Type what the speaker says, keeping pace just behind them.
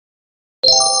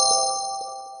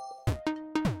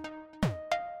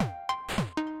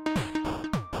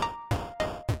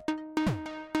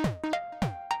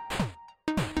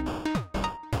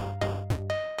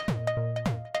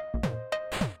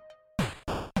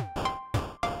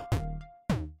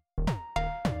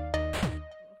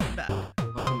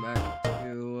back. Welcome back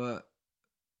to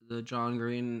the John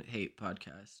Green Hate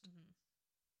Podcast.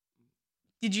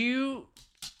 Did you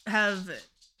have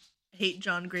Hate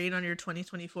John Green on your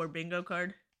 2024 bingo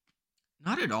card?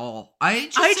 Not at all. I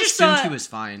just thought assumed he was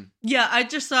fine. Yeah, I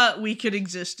just thought we could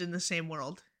exist in the same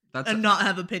world and not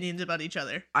have opinions about each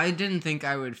other. I didn't think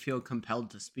I would feel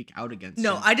compelled to speak out against him.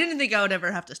 No, I didn't think I would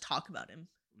ever have to talk about him.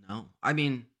 No. I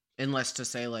mean, unless to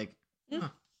say, like,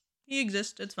 He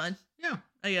exists. It's fine. Yeah.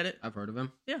 I get it. I've heard of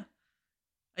him. Yeah.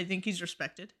 I think he's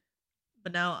respected.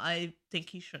 But now I think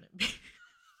he shouldn't be.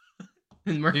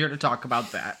 And we're here to talk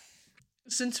about that.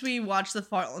 Since we watched The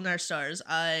Fault in Our Stars,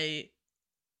 I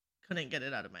couldn't get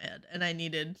it out of my head. And I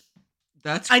needed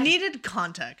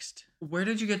context. Where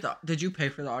did you get did you pay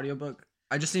for the audiobook?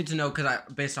 I just need to know, because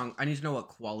I need to know what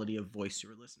quality of voice you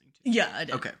were listening to. Yeah, I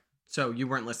did. Okay. So you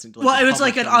weren't listening to it was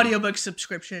like an audiobook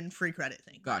subscription free credit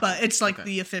thing. Gotcha. But it's like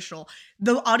the official.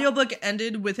 The audiobook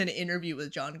ended with an interview with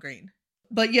John Green.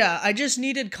 But yeah, I just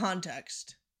needed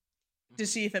context to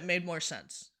see if it made more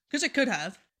sense. Because it could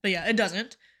have. But yeah, it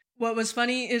doesn't. What was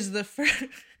funny is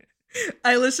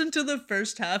I listened to the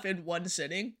first half in one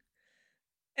sitting.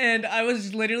 And I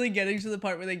was literally getting to the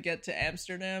part where they get to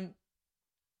Amsterdam.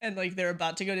 And like they're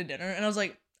about to go to dinner. And I was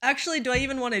like, actually, do I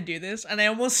even want to do this? And I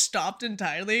almost stopped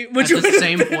entirely. At the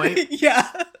same point? Yeah.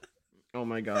 Oh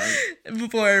my god.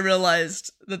 Before I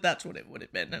realized that that's what it would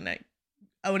have been. And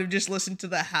I would have just listened to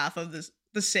the half of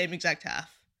the same exact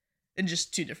half in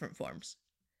just two different forms.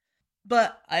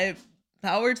 But I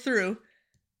powered through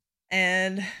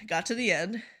and got to the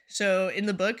end. So in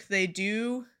the book, they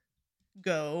do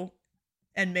go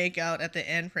and make out at the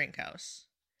Anne Frank house.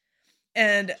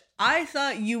 And I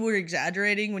thought you were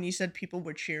exaggerating when you said people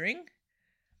were cheering.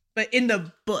 But in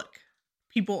the book,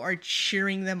 people are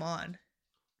cheering them on.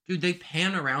 Dude, they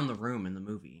pan around the room in the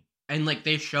movie. And, like,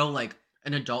 they show, like,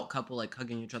 an adult couple, like,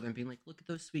 hugging each other and being like, look at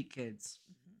those sweet kids.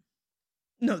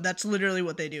 No, that's literally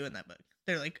what they do in that book.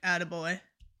 They're like, attaboy.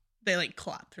 They, like,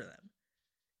 clap for them.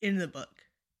 In the book.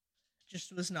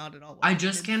 Just was not at all. I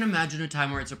just can't imagine a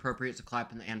time where it's appropriate to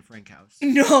clap in the Anne Frank house.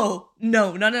 No,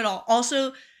 none at all.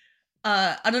 Also,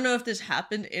 I don't know if this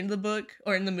happened in the book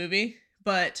or in the movie,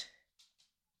 but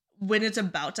when it's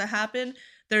about to happen,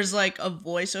 there's like a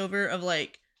voiceover of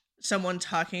like someone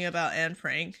talking about Anne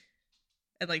Frank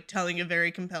and like telling a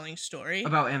very compelling story.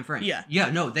 About Anne Frank? Yeah. Yeah,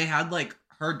 no, they had like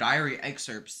her diary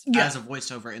excerpts as a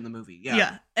voiceover in the movie. Yeah.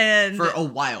 Yeah. And for a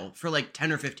while, for like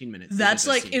 10 or 15 minutes. That's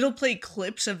like, it'll play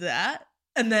clips of that.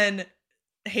 And then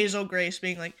Hazel Grace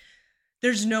being like,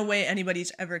 there's no way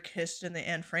anybody's ever kissed in the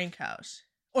Anne Frank house.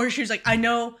 Or she was like, I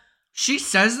know. She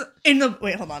says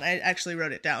wait, hold on. I actually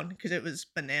wrote it down because it was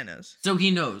bananas. So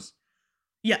he knows.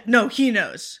 Yeah, no, he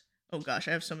knows. Oh gosh,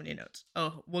 I have so many notes.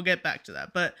 Oh, we'll get back to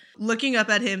that. But looking up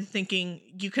at him thinking,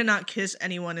 you cannot kiss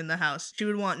anyone in the house. She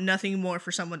would want nothing more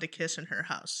for someone to kiss in her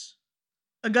house.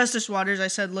 Augustus Waters, I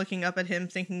said, looking up at him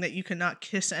thinking that you cannot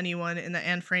kiss anyone in the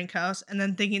Anne Frank house, and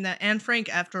then thinking that Anne Frank,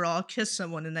 after all, kissed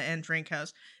someone in the Anne Frank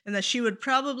house, and that she would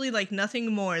probably like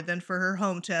nothing more than for her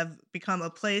home to have become a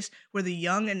place where the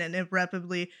young and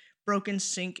irreparably broken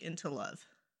sink into love.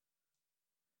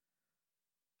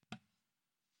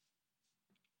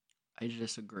 I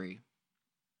disagree.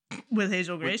 With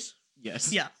Hazel Grace?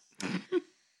 Yes. Yeah.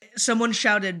 Someone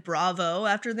shouted bravo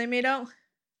after they made out.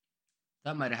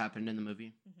 That might have happened in the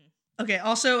movie. Okay,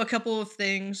 also a couple of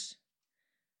things.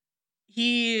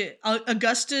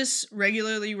 Augustus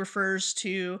regularly refers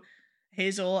to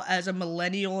Hazel as a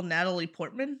millennial Natalie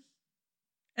Portman.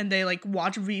 And they like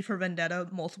watch V for Vendetta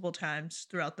multiple times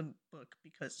throughout the book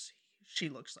because she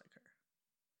looks like her.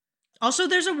 Also,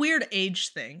 there's a weird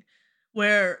age thing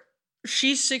where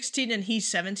she's 16 and he's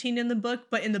 17 in the book,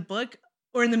 but in the book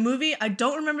or in the movie, I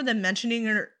don't remember them mentioning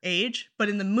her age, but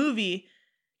in the movie,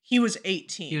 he was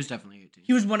 18. He was definitely 18.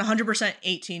 He was 100%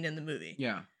 18 in the movie.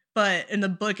 Yeah. But in the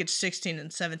book, it's 16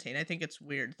 and 17. I think it's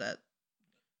weird that...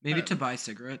 Maybe to buy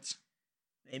cigarettes?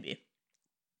 Maybe.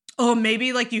 Oh,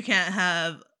 maybe, like, you can't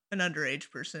have an underage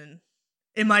person.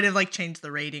 It might have, like, changed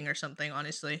the rating or something,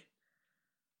 honestly.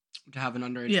 To have an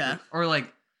underage Yeah. person? Or,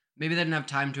 like, maybe they didn't have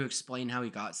time to explain how he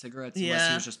got cigarettes unless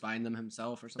he was just buying them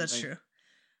himself or something. That's true.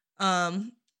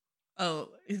 Oh,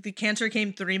 the cancer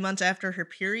came 3 months after her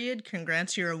period.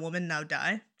 Congrats, you're a woman, now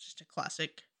die. Just a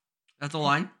classic. That's a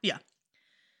line? Yeah.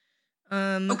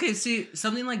 Okay, see,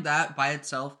 something like that by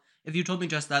itself, if you told me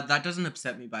just that doesn't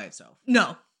upset me by itself.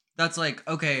 No. That's like,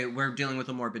 okay, we're dealing with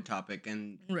a morbid topic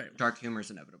and dark humor is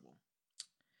inevitable.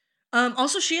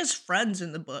 Also, she has friends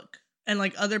in the book and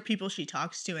like other people she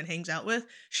talks to and hangs out with.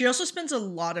 She also spends a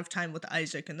lot of time with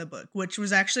Isaac in the book, which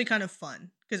was actually kind of fun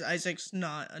because Isaac's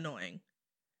not annoying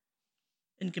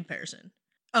in comparison.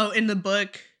 Oh, in the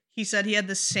book, he said he had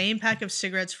the same pack of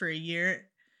cigarettes for a year,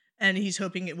 and he's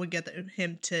hoping it would get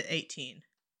him to 18.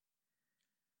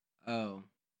 Oh.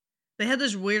 They had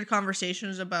this weird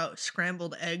conversations about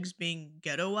scrambled eggs being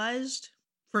ghettoized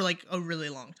for like a really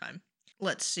long time.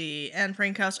 Let's see. Anne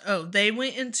Frankhouse. Oh, they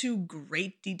went into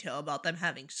great detail about them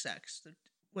having sex. That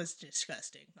was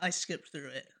disgusting. I skipped through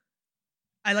it.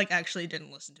 I like actually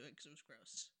didn't listen to it because it was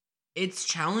gross. It's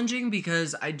challenging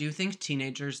because I do think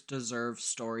teenagers deserve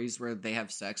stories where they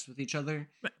have sex with each other.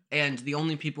 Right. And the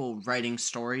only people writing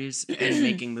stories and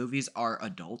making movies are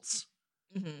adults.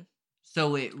 Mm-hmm.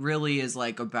 So it really is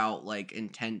like about like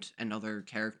intent and other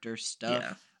character stuff.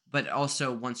 Yeah. But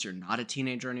also once you're not a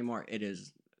teenager anymore, it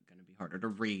is going to be harder to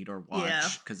read or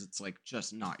watch because it's like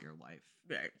just not your life.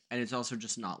 Right. And it's also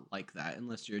just not like that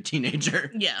unless you're a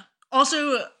teenager. Yeah.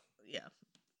 Also, yeah.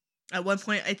 At one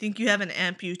point, I think you have an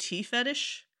amputee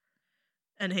fetish.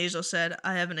 And Hazel said,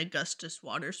 I have an Augustus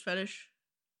Waters fetish.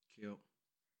 Cute.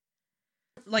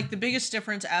 Like, the biggest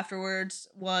difference afterwards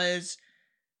was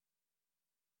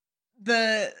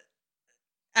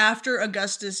after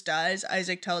Augustus dies,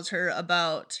 Isaac tells her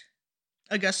about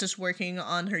Augustus working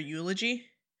on her eulogy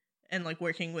and, like,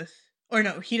 working with... Or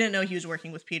no, he didn't know he was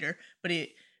working with Peter, but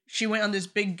she went on this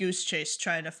big goose chase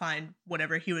trying to find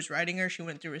whatever he was writing her. She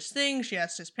went through his thing. She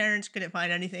asked his parents, couldn't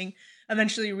find anything.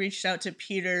 Eventually reached out to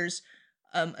Peter's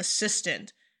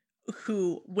assistant,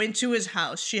 who went to his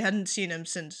house. She hadn't seen him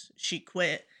since she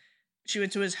quit. She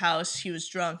went to his house. He was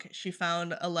drunk. She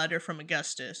found a letter from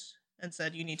Augustus and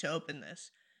said, you need to open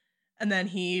this. And then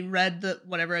he read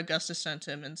whatever Augustus sent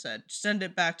him and said, send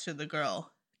it back to the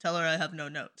girl. Tell her I have no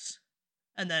notes.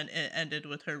 And then it ended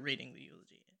with her reading the eulogy.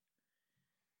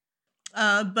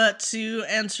 But to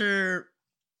answer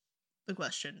the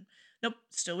question, nope,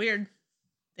 still weird.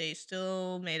 They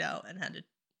still made out and had an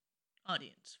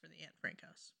audience for the Anne Frank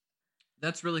house.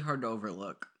 That's really hard to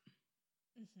overlook,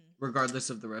 regardless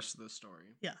of the rest of the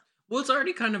story. Yeah. Well, it's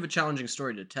already kind of a challenging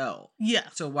story to tell. Yeah.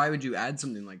 So why would you add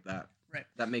something like that? Right.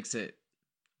 That makes it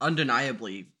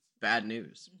undeniably bad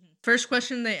news. First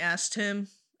question they asked him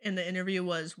in the interview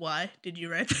was, why did you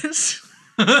write this?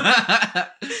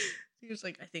 He was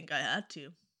like, I think I had to.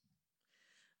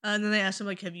 And then they asked him,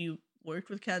 like, have you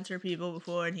worked with cancer people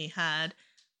before? And he had,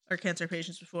 or cancer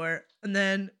patients before. And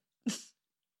then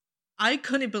I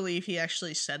couldn't believe he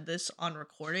actually said this on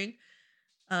recording.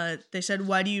 They said,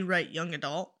 why do you write young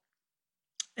adult?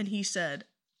 And he said,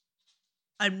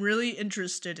 I'm really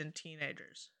interested in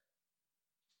teenagers.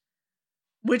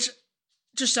 Which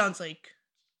just sounds like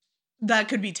that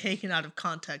could be taken out of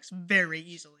context very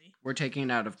easily. We're taking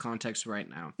it out of context right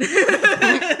now.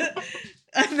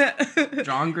 And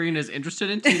John Green is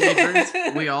interested in teenagers.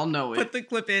 We all know it. Put the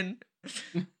clip in.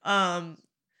 But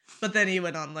then he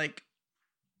went on, like,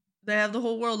 they have the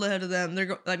whole world ahead of them.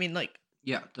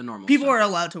 Yeah, the normal people stuff. are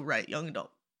allowed to write young adult.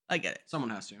 I get it.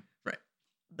 Someone has to. Right.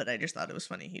 But I just thought it was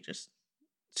funny. He just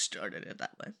started it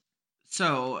that way.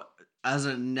 So, as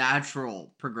a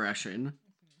natural progression,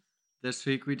 this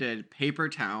week we did Paper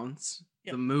Towns,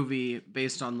 Yep. the movie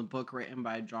based on the book written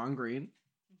by John Green,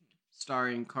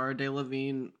 starring Cara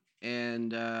Delevingne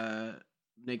and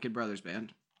Naked Brothers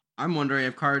Band. I'm wondering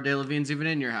if Cara Delevingne's even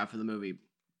in your half of the movie.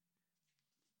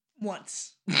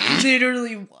 Once.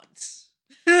 Literally once.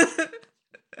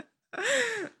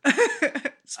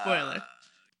 Spoiler.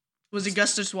 Was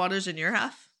Augustus Waters in your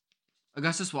half?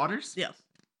 Augustus Waters? Yeah.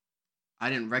 I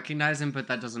didn't recognize him, but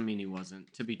that doesn't mean he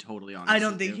wasn't, to be totally honest. I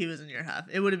don't with think you. he was in your half.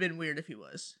 It would have been weird if he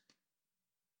was.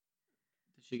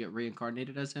 Did she get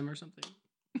reincarnated as him or something?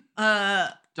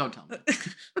 Don't tell me.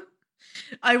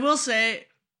 I will say,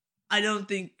 I don't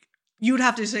think you would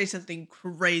have to say something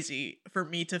crazy for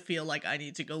me to feel like I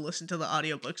need to go listen to the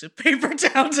audiobooks of Paper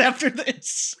Towns after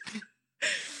this.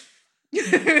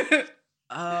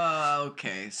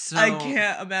 Okay, so... I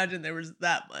can't imagine there was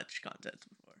that much content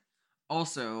before.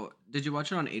 Also, did you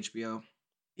watch it on HBO?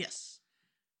 Yes.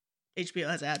 HBO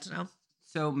has ads now.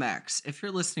 So, Max, if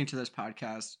you're listening to this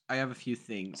podcast, I have a few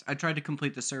things. I tried to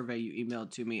complete the survey you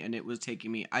emailed to me, and it was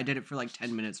taking me... I did it for like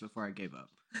 10 minutes before I gave up.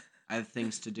 I have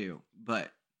things to do,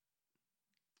 but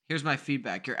here's my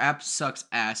feedback. Your app sucks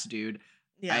ass, dude.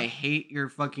 Yeah. I hate your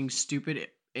fucking stupid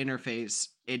interface.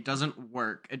 It doesn't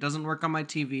work. It doesn't work on my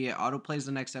TV. It autoplays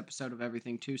the next episode of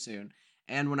everything too soon.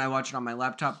 And when I watch it on my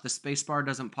laptop, the spacebar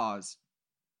doesn't pause.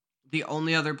 The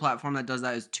only other platform that does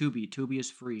that is Tubi. Tubi is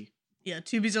free. Yeah,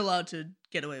 Tubi's allowed to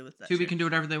get away with that. Tubi shit. can do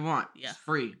whatever they want. Yeah. It's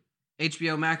free.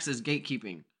 HBO Max is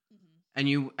gatekeeping.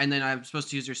 And then I'm supposed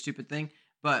to use your stupid thing.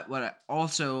 But what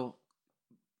also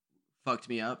fucked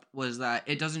me up was that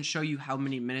it doesn't show you how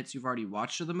many minutes you've already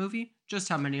watched of the movie, just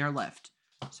how many are left.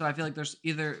 So I feel like there's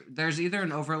either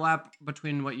an overlap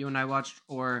between what you and I watched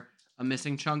or a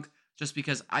missing chunk, just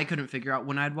because I couldn't figure out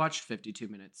when I'd watched 52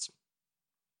 minutes.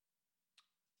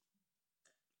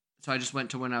 So I just went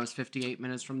to when I was 58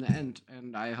 minutes from the end,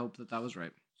 and I hope that was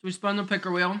right. So we spun the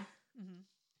picker wheel. Mhm.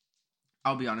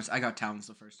 I'll be honest, I got Towns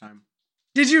the first time.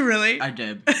 Did you really? I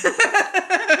did.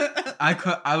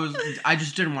 I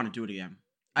just didn't want to do it again.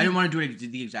 I didn't want to do it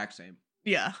the exact same.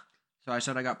 Yeah. So I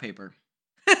said I got paper.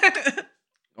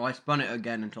 Well, I spun it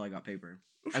again until I got paper.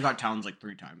 I got Towns like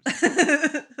 3 times.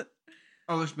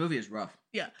 Oh, this movie is rough.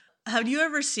 Yeah. Have you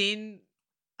ever seen,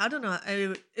 I don't know,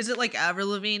 is it like Avril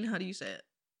Lavigne? How do you say it?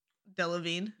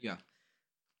 Delavigne? Yeah.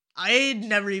 I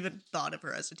never even thought of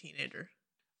her as a teenager.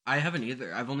 I haven't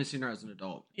either. I've only seen her as an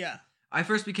adult. Yeah. I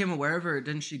first became aware of her.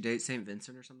 Didn't she date St.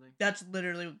 Vincent or something? That's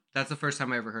literally. That's the first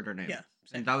time I ever heard her name. Yeah.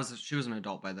 And she was an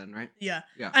adult by then, right? Yeah.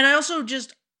 Yeah. And I also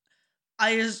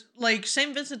like,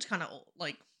 St. Vincent's kind of old.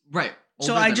 Like. Right.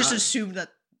 So I just assumed that.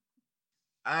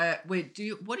 Wait,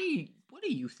 what do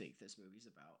you think this movie's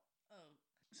about?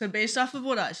 So based off of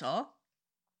what I saw,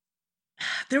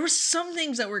 there were some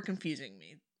things that were confusing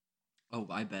me. Oh,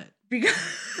 I bet. Because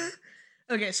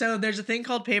okay, so there's a thing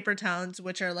called paper towns,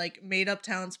 which are like made up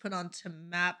towns put onto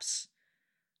maps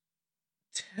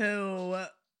so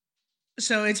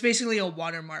it's basically a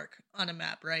watermark on a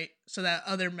map, right? So that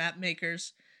other map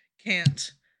makers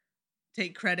can't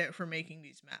take credit for making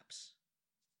these maps.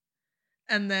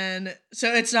 And then,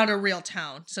 so it's not a real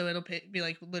town, so it'll be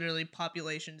like literally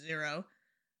population 0,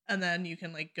 and then you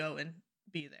can like go and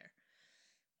be there.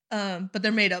 But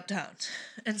they're made up towns.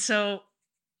 And so,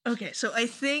 okay, so I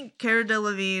think Cara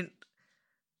Delevingne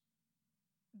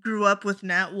grew up with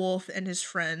Nat Wolff and his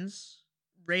friends,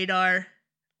 Radar,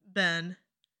 Ben,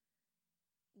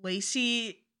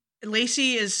 Lacey.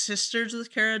 Lacey is sisters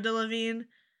with Cara Delevingne,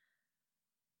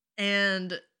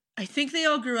 and I think they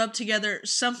all grew up together.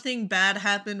 Something bad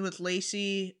happened with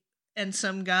Lacey and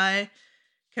some guy.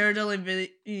 Cara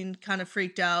Delevingne kind of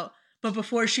freaked out. But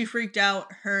before she freaked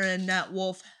out, her and Nat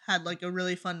Wolff had like a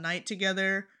really fun night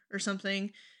together or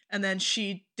something. And then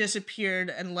she disappeared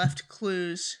and left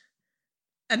clues.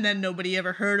 And then nobody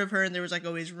ever heard of her. And there was like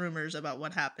always rumors about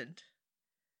what happened.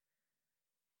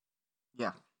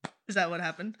 Yeah. Is that what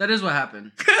happened? That is what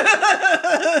happened.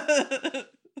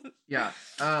 Yeah.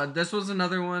 This was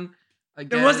another one.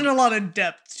 Again, there wasn't a lot of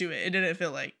depth to it. It didn't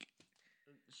feel like.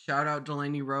 Shout out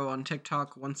Delaney Rowe on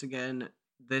TikTok once again.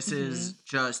 This is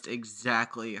just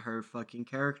exactly her fucking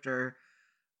character.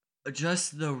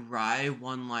 Just the wry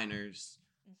one-liners.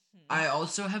 I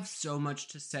also have so much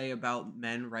to say about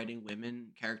men writing women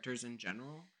characters in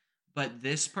general, but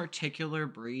this particular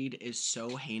breed is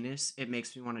so heinous, it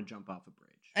makes me want to jump off a bridge.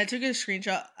 I took a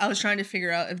screenshot. I was trying to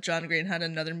figure out if John Green had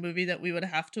another movie that we would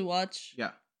have to watch.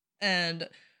 Yeah. And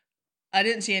I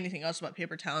didn't see anything else about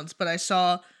Paper Towns, but I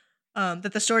saw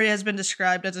that the story has been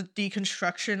described as a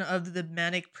deconstruction of the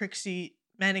manic pixie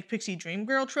dream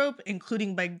girl trope,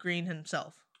 including by Green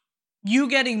himself. You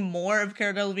getting more of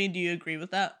Cara Delevingne, do you agree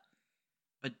with that?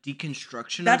 A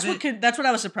deconstruction that's of it? That's what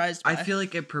I was surprised by. I feel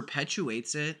like it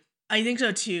perpetuates it. I think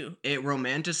so too. It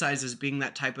romanticizes being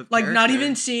that type of like character. Not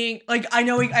even seeing I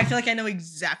feel like I know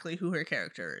exactly who her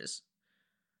character is.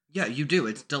 Yeah, you do.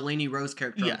 It's Delaney Rowe's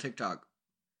character on TikTok.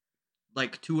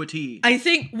 Like, to a T. I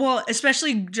think, well,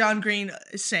 especially John Green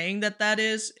saying that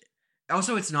is.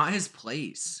 Also, it's not his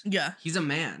place. Yeah. He's a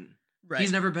man. Right.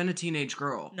 He's never been a teenage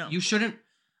girl. No. You shouldn't.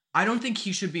 I don't think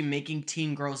he should be making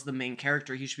teen girls the main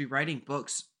character. He should be writing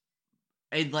books.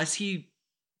 Unless he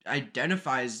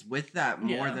identifies with that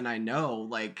more than I know.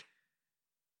 Like,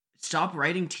 stop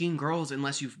writing teen girls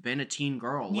unless you've been a teen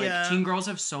girl. Like, teen girls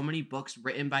have so many books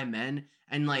written by men.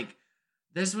 And, like,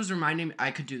 this was reminding me,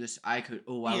 I could do this. I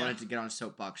wanted to get on a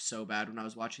soapbox so bad when I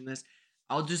was watching this.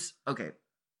 Okay.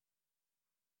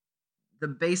 The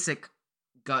basic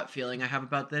gut feeling I have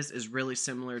about this is really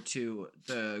similar to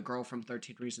the girl from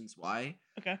 13 Reasons Why.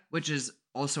 Okay. Which is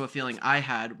also a feeling I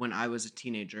had when I was a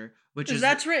teenager.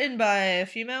 That's written by a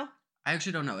female? I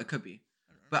actually don't know. It could be.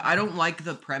 But I don't like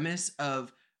the premise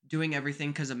of doing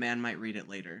everything because a man might read it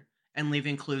later. And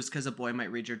leaving clues because a boy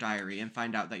might read your diary and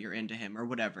find out that you're into him or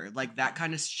whatever. Like, that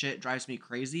kind of shit drives me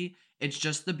crazy. It's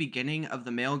just the beginning of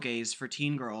the male gaze for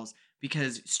teen girls,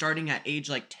 because starting at age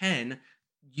like 10,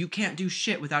 you can't do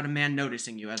shit without a man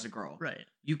noticing you as a girl. Right.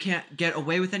 You can't get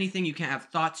away with anything. You can't have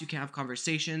thoughts. You can't have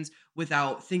conversations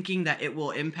without thinking that it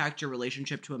will impact your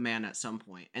relationship to a man at some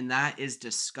point. And that is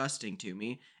disgusting to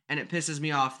me. And it pisses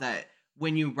me off that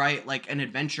when you write like an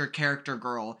adventure character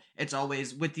girl, it's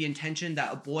always with the intention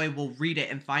that a boy will read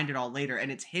it and find it all later, and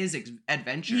it's his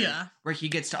adventure where he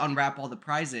gets to unwrap all the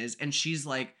prizes, and she's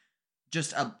like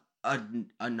just a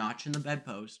a notch in the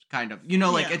bedpost, kind of. You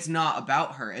know, like Yeah. it's not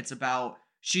about her. It's about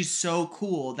she's so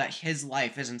cool that his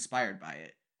life is inspired by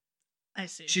it. I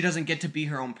see. She doesn't get to be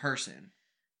her own person.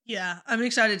 Yeah, I'm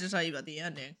excited to tell you about the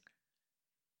ending.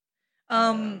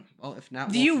 Well, if Nat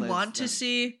Do Wolff you lives, want to then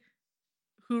see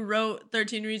who wrote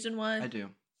 13 Reasons Why? I do.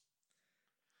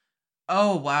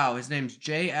 Oh wow, his name's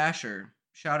Jay Asher.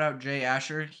 Shout out Jay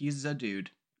Asher. He's a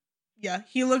dude. Yeah,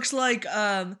 he looks like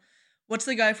what's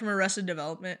the guy from Arrested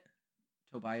Development?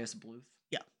 Tobias Bluth.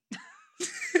 Yeah.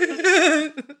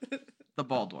 The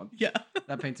bald one. Yeah.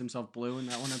 That paints himself blue in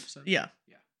that one episode. Yeah.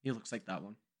 Yeah. He looks like that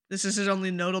one. This is his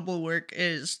only notable work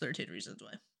is 13 Reasons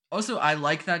Why. Also, I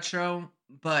like that show,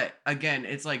 but again,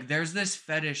 it's like there's this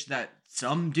fetish that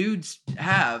some dudes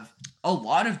have, a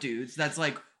lot of dudes, that's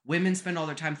like women spend all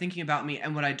their time thinking about me,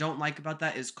 and what I don't like about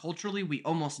that is culturally we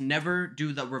almost never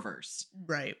do the reverse.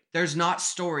 Right. There's not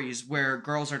stories where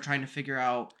girls are trying to figure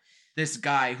out this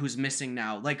guy who's missing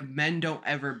now. Like men don't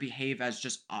ever behave as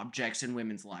just objects in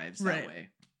women's lives that way.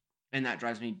 And that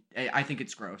drives me, I think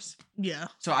it's gross. Yeah.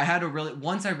 So I had to really,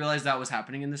 once I realized that was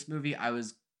happening in this movie,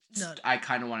 No. I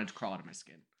kind of wanted to crawl out of my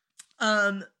skin.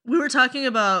 We were talking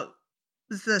about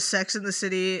the Sex in the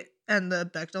City and the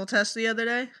Bechdel test the other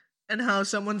day, and how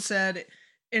someone said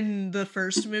in the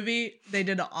first movie they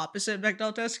did an opposite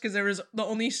Bechdel test because there was the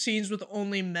only scenes with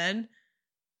only men.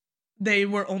 They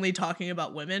were only talking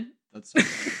about women. That's so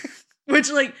funny. Which,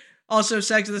 like, also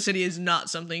Sex in the City is not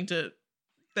something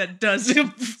that does a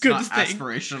good Not thing.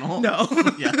 aspirational. No.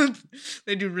 Yeah.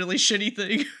 They do really shitty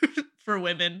thing for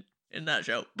women in that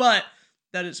show. But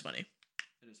that is funny.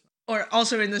 It is funny. Or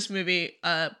also in this movie,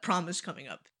 Prom is coming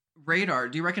up. Radar.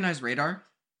 Do you recognize Radar?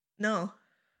 No.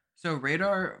 So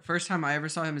Radar, first time I ever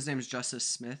saw him, his name is Justice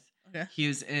Smith. Okay. He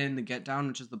was in The Get Down,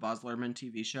 which is the Baz Luhrmann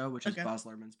TV show, which is Okay. Baz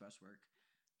Luhrmann's best work.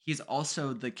 He's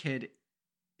also the kid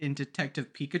in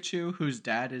Detective Pikachu, whose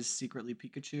dad is secretly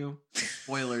Pikachu.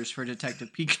 Spoilers for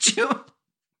Detective Pikachu.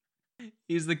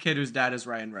 He's the kid whose dad is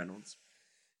Ryan Reynolds.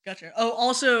 Gotcha. Oh,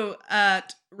 also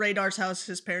at Radar's house,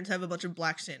 his parents have a bunch of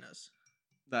black Santas.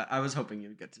 That I was hoping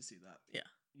you'd get to see that. Yeah.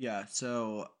 Yeah.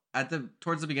 So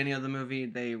towards the beginning of the movie,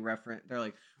 they're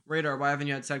like, Radar, why haven't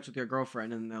you had sex with your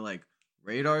girlfriend? And they're like,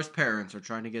 Radar's parents are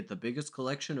trying to get the biggest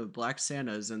collection of black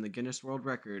Santas in the Guinness World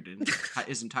Record, and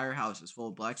his entire house is full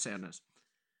of black Santas.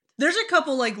 There's a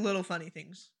couple like little funny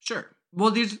things. Sure. Well,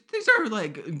 these are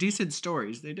like decent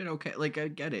stories. They did okay. Like I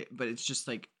get it, but it's just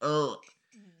like, ugh.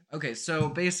 Okay, so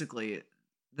basically,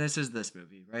 this is this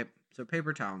movie, right? So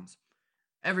Paper Towns.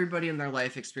 Everybody in their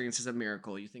life experiences a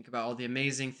miracle. You think about all the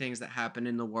amazing things that happen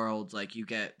in the world, like you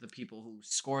get the people who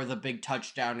score the big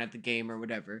touchdown at the game or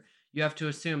whatever. You have to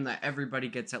assume that everybody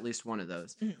gets at least one of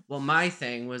those. Mm-hmm. Well, my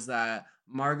thing was that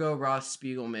Margot Ross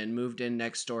Spiegelman moved in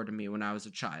next door to me when I was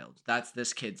a child. That's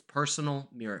this kid's personal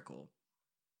miracle.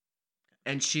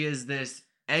 And she is this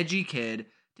edgy kid.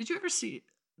 Did you ever see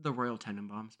The Royal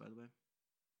Tenenbaums, by the way?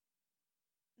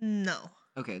 No.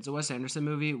 Okay, it's a Wes Anderson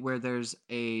movie where there's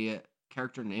a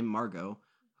character named Margot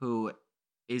who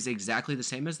is exactly the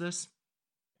same as this,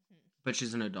 but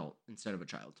she's an adult instead of a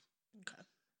child. Okay.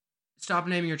 Stop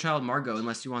naming your child Margot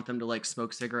unless you want them to like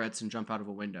smoke cigarettes and jump out of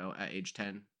a window at age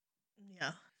 10.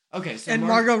 Yeah. Okay, so And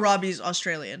Margot Robbie's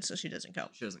Australian, so she doesn't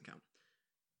count. She doesn't count.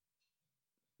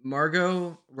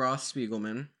 Margot Ross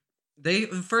Spiegelman. The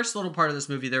first little part of this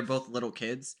movie, they're both little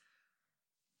kids.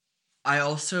 I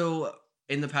also,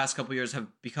 in the past couple years, have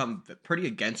become pretty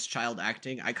against child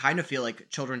acting. I kind of feel like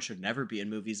children should never be in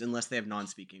movies unless they have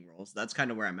non-speaking roles. That's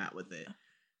kind of where I'm at with it.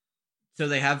 So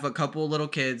they have a couple little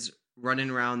kids running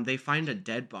around. They find a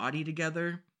dead body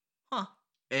together. Huh.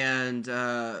 And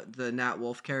the Nat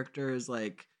Wolff character is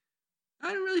like, I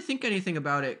didn't really think anything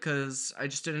about it because I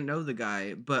just didn't know the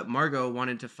guy. But Margot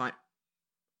wanted to find...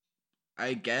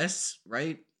 I guess,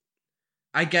 right?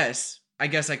 I guess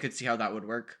I could see how that would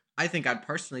work. I think I'd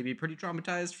personally be pretty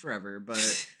traumatized forever,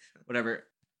 but whatever.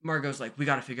 Margot's like, we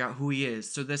gotta figure out who he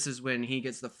is. So this is when he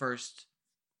gets the first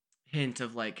hint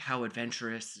of like how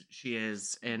adventurous she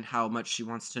is and how much she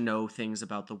wants to know things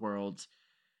about the world.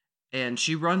 And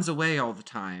she runs away all the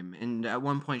time. And at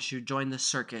one point she joined the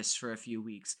circus for a few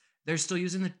weeks. They're still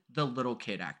using the little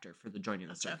kid actor for the joining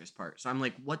the circus part. So I'm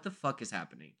like, what the fuck is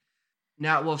happening?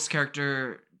 Nat Wolff's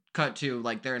character, cut to,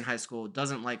 like, they're in high school,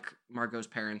 doesn't like Margot's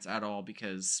parents at all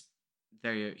because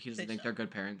he doesn't think they're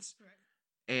good parents.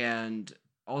 Right. And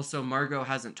also, Margot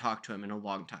hasn't talked to him in a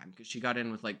long time because she got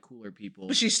in with, like, cooler people.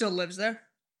 But she still lives there?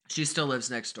 She still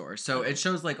lives next door. So it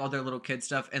shows, like, all their little kid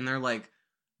stuff, and they're, like,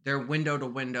 they're window to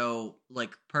window,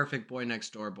 like, perfect boy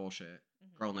next door bullshit,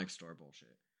 girl next door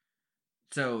bullshit.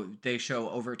 So they show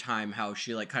over time how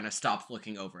she, like, kind of stops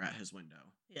looking over at his window.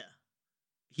 Yeah.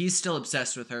 he's still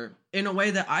obsessed with her in a way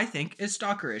that I think is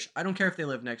stalkerish. I don't care if they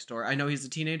live next door. I know he's a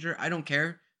teenager. I don't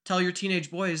care. Tell your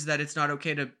teenage boys that it's not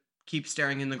okay to keep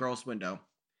staring in the girl's window.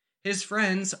 His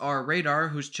friends are Radar,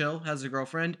 who's chill, has a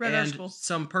girlfriend, Radar's and cool.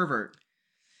 some pervert.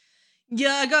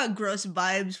 Yeah, I got gross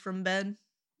vibes from Ben.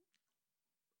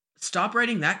 Stop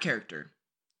writing that character.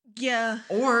 Yeah.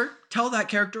 Or tell that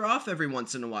character off every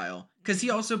once in a while. Because he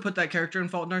also put that character in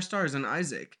Fault in Our Stars and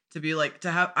Isaac. To be like,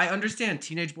 to have, I understand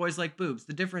teenage boys like boobs.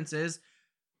 The difference is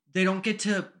they don't get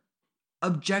to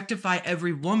objectify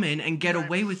every woman and get Right.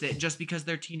 away with it just because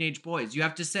they're teenage boys. You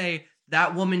have to say,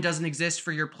 that woman doesn't exist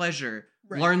for your pleasure.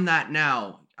 Right. Learn that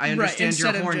now. I understand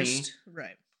Instead you're of horny. just-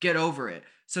 right. Get over it.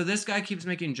 So this guy keeps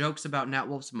making jokes about Nat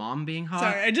Wolf's mom being hot.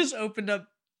 Sorry, I just opened up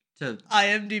To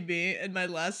IMDb and my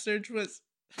last search was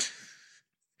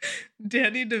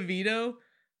Danny DeVito.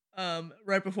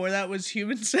 Right before that was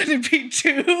Human Centipede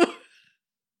 2.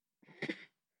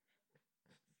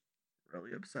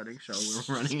 really upsetting show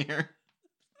we're running here.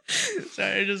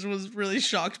 Sorry, I just was really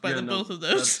shocked by Yeah, the no, both of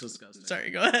that's those. disgusting. Sorry,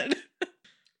 go ahead.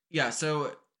 Yeah,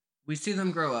 so we see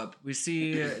them grow up. We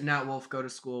see Nat Wolf go to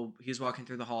school. He's walking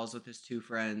through the halls with his two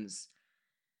friends.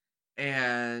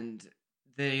 And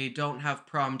they don't have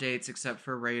prom dates except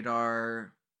for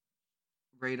Radar.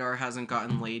 Radar hasn't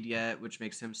gotten laid yet, which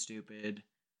makes him stupid,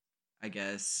 I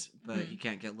guess. But he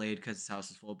can't get laid because his house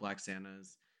is full of black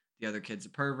Santas. The other kid's a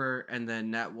pervert. And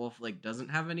then Nat Wolf, like, doesn't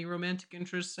have any romantic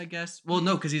interests, I guess. Well,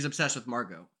 no, because he's obsessed with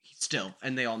Margot. Still,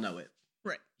 and they all know it.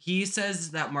 Right. He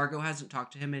says that Margot hasn't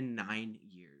talked to him in 9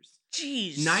 years.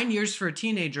 Jeez. 9 years for a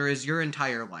teenager is your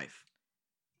entire life.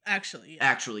 Actually, yeah.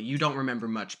 Actually, you don't remember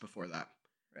much before that.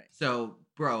 Right. So,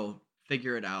 bro,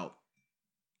 figure it out.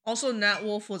 Also, Nat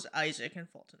Wolf was Isaac in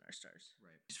Fault in Our Stars.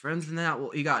 Right. He's friends with Nat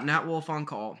Wolf. You got Nat Wolf on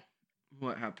call.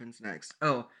 What happens next?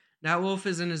 Oh, Nat Wolf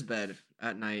is in his bed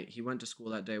at night. He went to school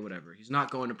that day, whatever. He's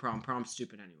not going to prom. Prom's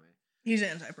stupid anyway. He's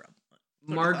anti-prom.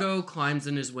 Margot climbs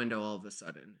in his window all of a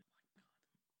sudden.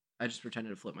 I just pretended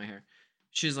to flip my hair.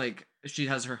 She's like, she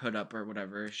has her hood up or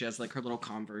whatever. She has like her little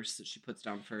Converse that she puts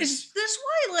down first. Is this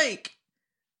why, like,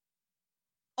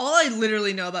 all I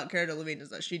literally know about Cara Delevingne is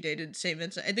that she dated St.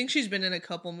 Vincent. I think she's been in a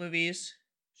couple movies.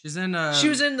 She's in She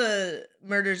was in the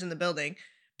Murders in the Building.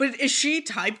 But is she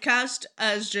typecast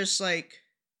as just like,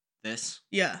 this.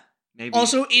 yeah. Maybe.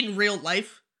 Also in real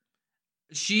life?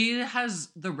 She has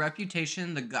the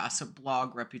reputation, the gossip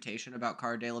blog reputation about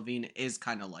Cara Delevingne is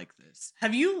kind of like this.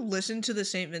 Have you listened to the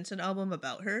St. Vincent album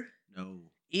about her? No.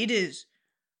 It is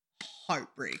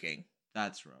heartbreaking.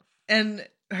 That's rough. And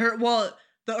the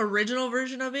original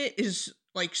version of it is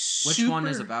like super... Which one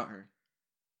is about her?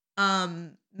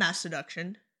 Mass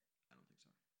Seduction. I don't think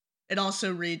so. It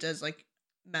also reads as like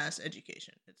Mass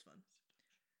Education. It's fun.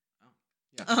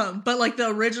 Oh. Yeah. But like the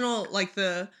original, like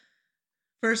the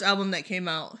first album that came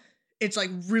out, it's like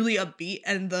really upbeat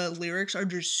and the lyrics are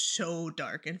just so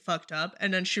dark and fucked up.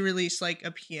 And then she released like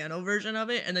a piano version of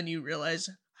it, and then you realize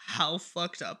how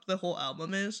fucked up the whole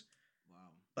album is. Wow.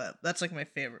 But that's like my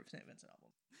favorite St. Vincent album.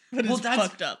 But Well, it's that's-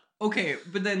 fucked up. Okay,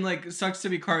 but then like sucks to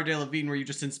be Cara Delevingne where you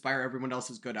just inspire everyone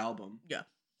else's good album. Yeah.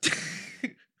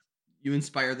 You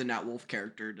inspire the Nat Wolf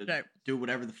character to Right. do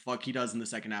whatever the fuck he does in the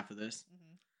second half of this.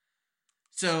 Mhm.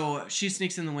 So she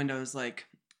sneaks in the window and is like,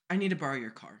 I need to borrow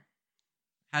your car.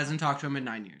 Hasn't talked to him in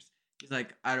 9 years. He's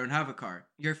like, I don't have a car.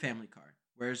 Your family car.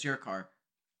 Where's your car?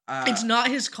 It's not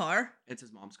his car. It's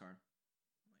his mom's car.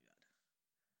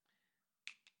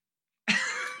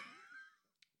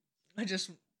 I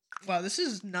just, wow, this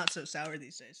is not so sour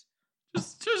these days.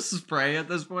 Just spray at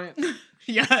this point.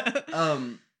 Yeah.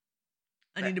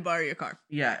 I I need to borrow your car.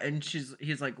 Yeah, and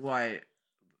he's like, why?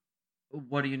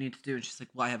 What do you need to do? And she's like,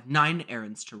 well, I have 9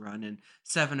 errands to run, and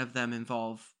 7 of them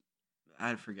involve,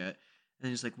 I forget. And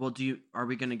he's like, well, are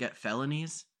we gonna get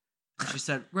felonies? And she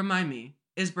said, remind me,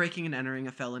 is breaking and entering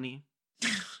a felony?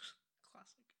 Classic.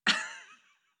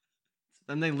 So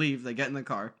then they leave, they get in the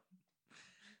car.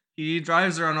 He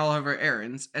drives her on all of her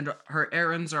errands, and her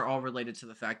errands are all related to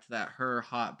the fact that her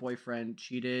hot boyfriend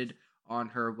cheated on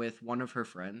her with one of her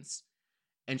friends.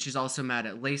 And she's also mad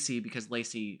at Lacey because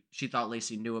she thought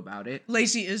Lacey knew about it.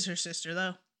 Lacey is her sister,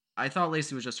 though. I thought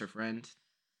Lacey was just her friend.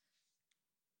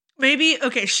 Maybe,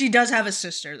 okay, she does have a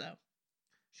sister, though.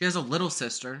 She has a little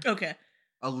sister. Okay.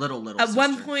 A little At sister.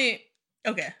 one point,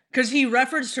 okay, because he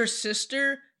referenced her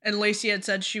sister, and Lacey had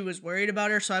said she was worried about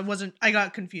her, so I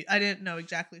got confused. I didn't know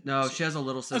exactly. who No, Lacey she has a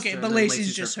little sister. Okay, and but then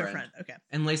Lacey's just her friend. Okay.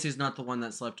 And Lacey's not the one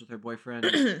that slept with her boyfriend.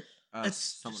 It's someone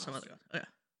just some else. other guy. Okay.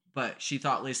 But she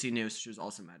thought Lacey knew, so she was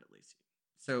also mad at Lacey.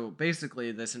 So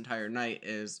basically, this entire night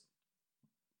is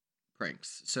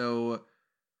pranks. So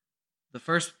the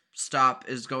first stop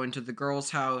is going to the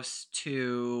girl's house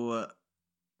to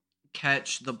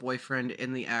catch the boyfriend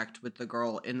in the act with the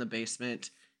girl in the basement.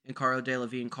 And Cara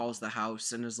Delevingne calls the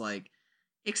house and is like,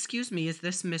 "Excuse me, is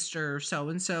this Mr.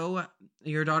 So-and-so?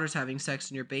 Your daughter's having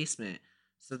sex in your basement."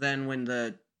 So then when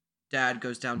the dad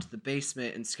goes down to the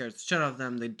basement and scares the shit out of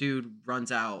them, the dude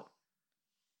runs out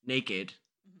naked.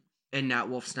 And Nat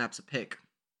Wolff snaps a pic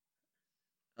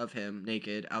of him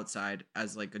naked outside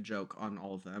as like a joke on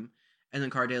all of them. And then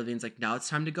Cara Delevingne's like, "Now it's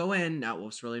time to go in." Nat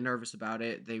Wolff's really nervous about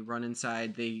it. They run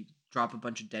inside. They drop a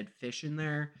bunch of dead fish in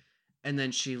there. And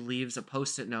then she leaves a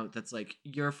post-it note that's like,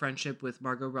 "Your friendship with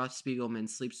Margot Roth Spiegelman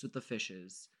sleeps with the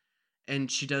fishes."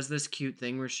 And she does this cute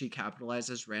thing where she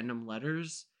capitalizes random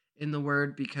letters in the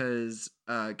word because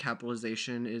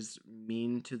capitalization is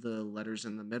mean to the letters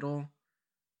in the middle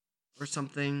or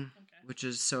something, which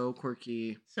is so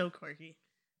quirky. So quirky.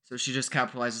 So she just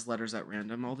capitalizes letters at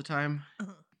random all the time.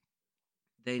 Uh-huh.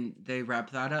 They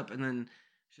wrap that up, and then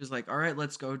she's like, "All right,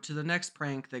 let's go to the next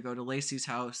prank." They go to Lacey's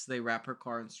house. They wrap her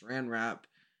car in saran wrap,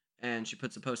 and she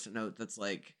puts a post-it note that's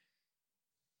like,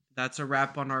 "That's a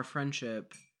wrap on our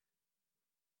friendship."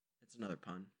 It's another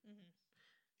pun.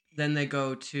 Mm-hmm. Then they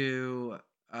go to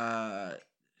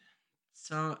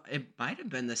so it might have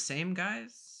been the same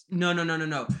guys.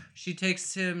 No. She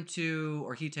takes him to,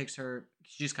 or he takes her.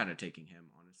 She's kind of taking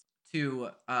him, honestly, to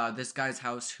this guy's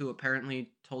house who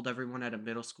apparently told everyone at a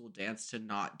middle school dance to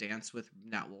not dance with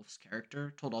Nat Wolff's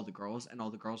character. Told all the girls, and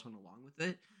all the girls went along with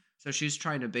it. So she's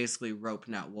trying to basically rope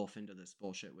Nat Wolff into this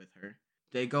bullshit with her.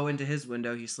 They go into his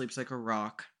window. He sleeps like a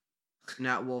rock.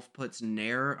 Nat Wolff puts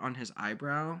Nair on his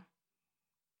eyebrow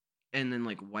and then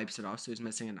like wipes it off, so he's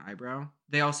missing an eyebrow.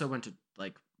 They also went to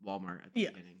like Walmart at the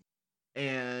beginning.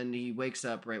 And he wakes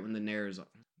up right when the Nair is on.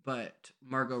 But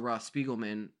Margot Roth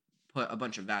Spiegelman put a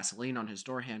bunch of Vaseline on his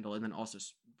door handle, and then also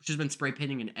she's been spray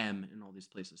painting an M in all these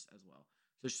places as well.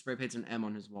 So she spray paints an M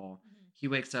on his wall. Mm-hmm. He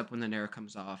wakes up when the Nair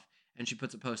comes off, and she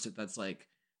puts a post-it that's like,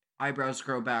 "Eyebrows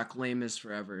grow back, lame is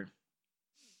forever."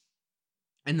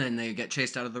 And then they get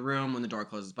chased out of the room when the door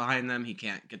closes behind them. He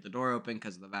can't get the door open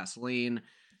because of the Vaseline.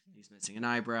 He's missing an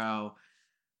eyebrow.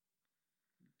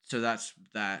 So that's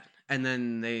that. And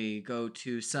then they go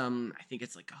to some, I think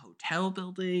it's like a hotel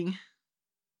building.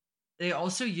 They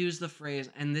also use the phrase,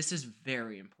 and this is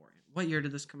very important. What year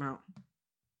did this come out?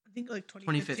 I think like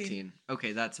 2015.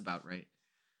 Okay, that's about right.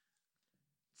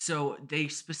 So they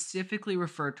specifically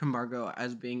refer to Margot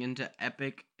as being into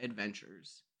epic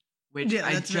adventures, which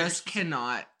I just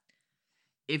cannot.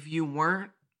 If you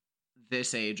weren't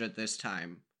this age at this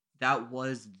time, that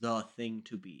was the thing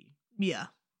to be. Yeah.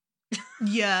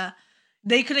 Yeah.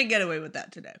 They couldn't get away with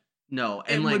that today. No,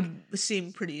 and it would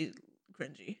seem pretty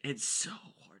cringy. It's so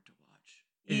hard to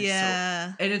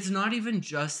watch. And it's not even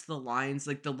just the lines.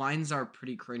 Like, the lines are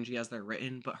pretty cringy as they're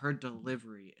written, but her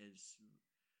delivery is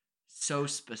so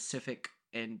specific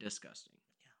and disgusting.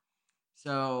 Yeah.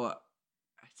 So,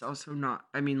 it's also not...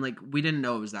 I mean, like, we didn't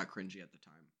know it was that cringy at the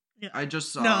time. Yeah. I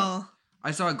just saw... No.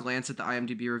 I saw a glance at the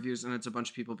IMDb reviews, and it's a bunch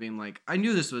of people being like, "I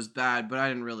knew this was bad, but I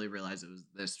didn't really realize it was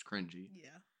this cringy." Yeah.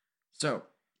 So,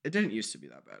 it didn't used to be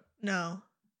that bad. No.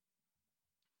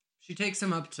 She takes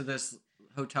him up to this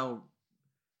hotel,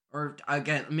 or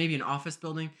again, maybe an office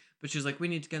building, but she's like, "We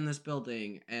need to get in this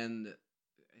building," and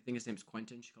I think his name's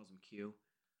Quentin. She calls him Q.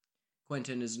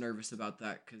 Quentin is nervous about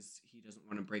that because he doesn't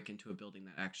want to break into a building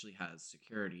that actually has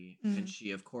security, and she,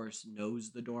 of course,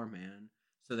 knows the doorman,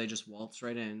 so they just waltz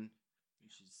right in.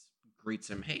 She greets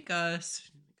him, "Hey,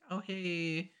 Gus." "Oh,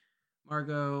 hey,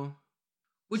 Margot."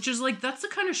 Which is like, that's the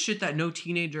kind of shit that no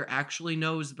teenager actually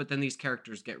knows, but then these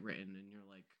characters get written, and you're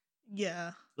like...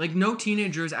 Yeah. Like, no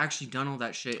teenager has actually done all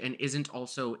that shit and isn't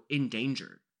also in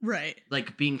danger. Right.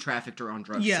 Like, being trafficked or on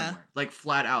drugs somewhere. Like,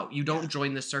 flat out. You don't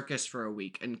join the circus for a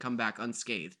week and come back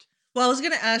unscathed. Well, I was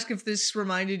going to ask if this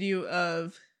reminded you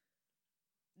of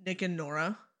Nick and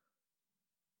Nora.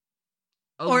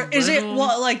 Is it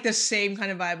like the same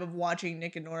kind of vibe of watching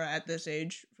Nick and Nora at this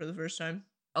age for the first time?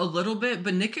 A little bit,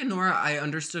 but Nick and Nora, I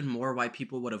understood more why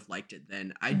people would have liked it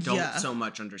then. I don't so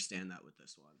much understand that with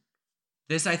this one.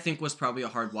 This, I think, was probably a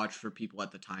hard watch for people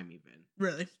at the time, even.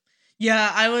 Really?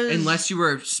 Yeah, I was... Unless you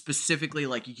were specifically,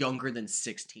 like, younger than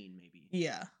 16, maybe.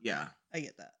 Yeah. Yeah. I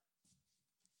get that.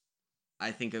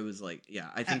 I think it was, like, yeah.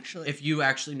 I think if you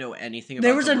actually know anything about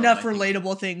there was enough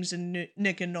relatable things in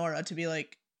Nick and Nora to be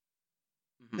like,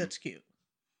 that's cute.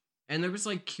 And there was,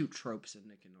 like, cute tropes in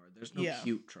Nick and Nora. There's no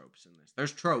cute tropes in this.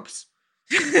 There's tropes.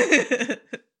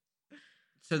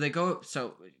 So they go...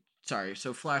 So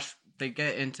Flash... They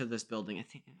get into this building. I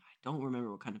don't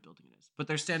remember what kind of building it is. But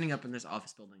they're standing up in this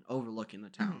office building overlooking the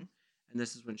town. Mm-hmm. And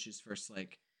this is when she's first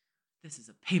like, this is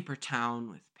a paper town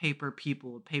with paper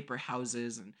people, paper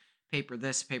houses, and paper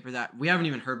this, paper that. We haven't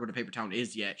even heard what a paper town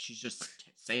is yet. She's just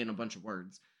saying a bunch of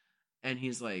words. And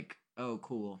he's like, oh,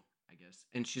 cool, I guess.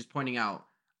 And she's pointing out,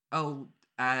 oh,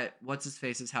 at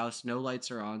what's-his-face's house, no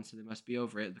lights are on, so they must be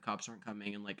over it. The cops aren't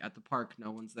coming. And, like, at the park,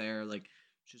 no one's there. Like,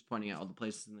 she's pointing out all the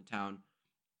places in the town.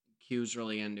 Q's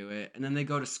really into it. And then they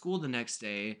go to school the next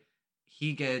day.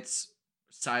 He gets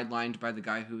sidelined by the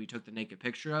guy who he took the naked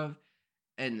picture of.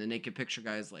 And the naked picture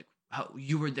guy is like, oh,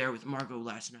 you were there with Margot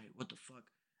last night. What the fuck?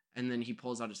 And then he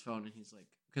pulls out his phone and he's like,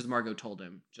 because Margot told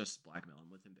him, just blackmail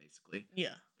him with him, basically.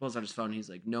 Yeah. Pulls out his phone and he's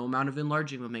like, no amount of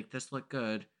enlarging will make this look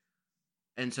good.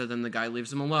 And so then the guy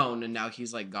leaves him alone, and now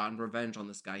he's like gotten revenge on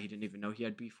this guy he didn't even know he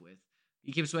had beef with.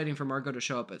 He keeps waiting for Margot to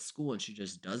show up at school, and she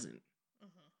just doesn't.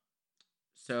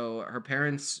 So her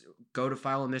parents go to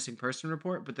file a missing person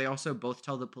report, but they also both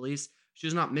tell the police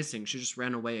she's not missing. She just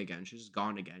ran away again. She's just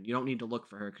gone again. You don't need to look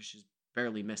for her because she's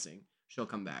barely missing. She'll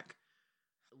come back.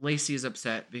 Lacey is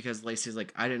upset because Lacey's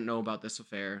like, I didn't know about this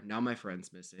affair. Now my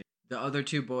friend's missing. The other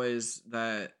two boys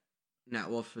that Nat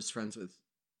Wolff was friends with,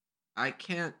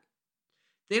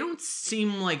 they don't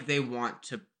seem like they want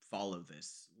to follow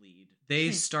this lead.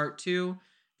 They start to.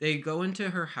 They go into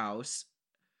her house.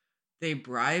 They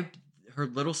bribed her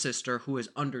little sister, who is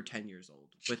under 10 years old,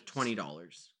 with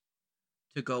 $20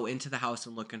 to go into the house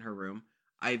and look in her room.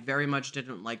 I very much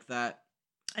didn't like that.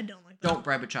 I don't like that. Don't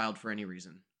bribe a child for any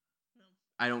reason. No.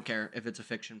 I don't care if it's a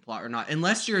fiction plot or not.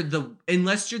 Unless you're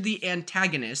the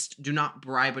antagonist, do not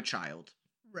bribe a child.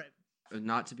 Right.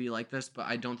 Not to be like this, but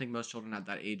I don't think most children at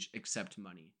that age accept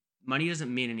money. Money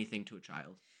doesn't mean anything to a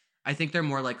child. I think they're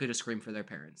more likely to scream for their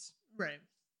parents. Right.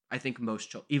 I think most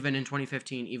children, even in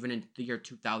 2015, even in the year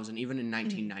 2000, even in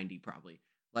 1990, probably.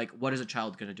 Like, what is a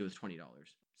child going to do with $20?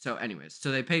 So anyways,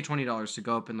 so they pay $20 to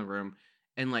go up in the room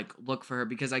and, like, look for her.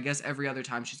 Because I guess every other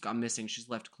time she's gone missing, she's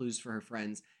left clues for her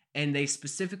friends. And they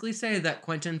specifically say that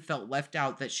Quentin felt left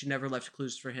out, that she never left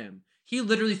clues for him. He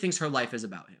literally thinks her life is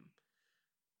about him.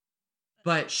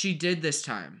 But she did this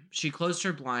time. She closed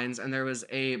her blinds, and there was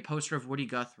a poster of Woody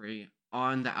Guthrie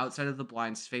on the outside of the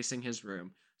blinds facing his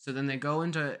room. So then they go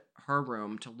into her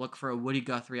room to look for a Woody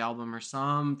Guthrie album or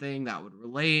something that would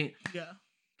relate. Yeah.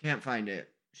 Can't find it.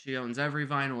 She owns every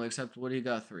vinyl except Woody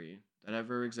Guthrie that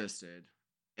ever existed.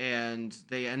 And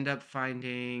they end up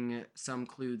finding some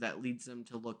clue that leads them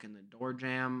to look in the door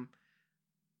jamb.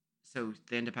 So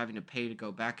they end up having to pay to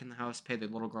go back in the house, pay the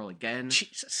little girl again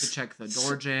to check the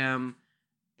door jamb.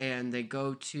 And they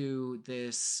go to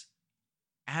this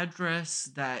address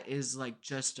that is like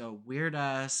just a weird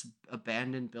ass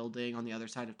abandoned building on the other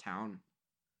side of town.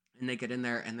 And they get in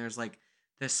there and there's like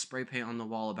this spray paint on the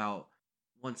wall about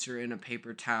once you're in a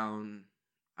paper town.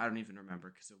 I don't even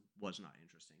remember because it was not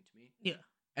interesting to me. Yeah.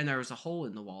 And there was a hole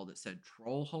in the wall that said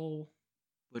troll hole,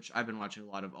 which I've been watching a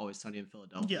lot of Always Sunny in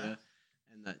Philadelphia.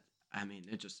 Yeah. And that, I mean,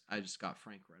 I just got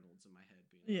Frank Reynolds in my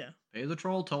head being like, pay the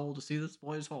troll toll to see this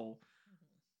boy's hole.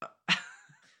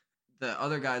 The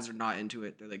other guys are not into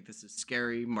it. They're like, this is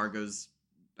scary. Margot's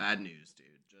bad news, dude.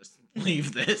 Just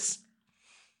leave this.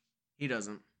 He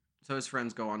doesn't. So his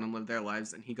friends go on and live their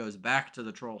lives, and he goes back to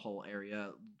the troll hole area,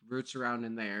 roots around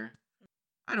in there.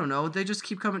 I don't know. They just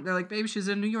keep coming. They're like, maybe she's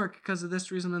in New York because of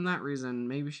this reason and that reason.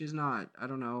 Maybe she's not. I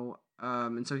don't know.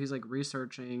 And so he's like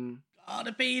researching.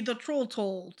 Gotta pay the troll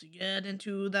toll to get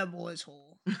into that boy's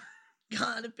hole.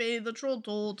 Gotta pay the troll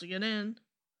toll to get in.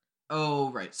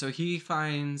 Oh, right. So he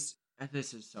finds...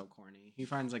 This is so corny. He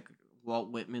finds, like,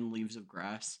 Walt Whitman Leaves of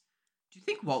Grass. Do you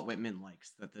think Walt Whitman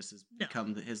likes that this has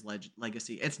become his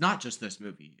legacy? It's not just this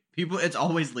movie. It's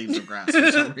always Leaves of Grass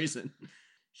for some reason.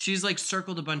 She's, like,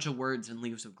 circled a bunch of words in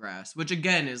Leaves of Grass, which,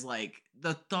 again, is, like,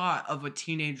 the thought of a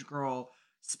teenage girl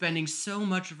spending so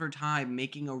much of her time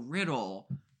making a riddle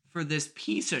for this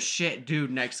piece of shit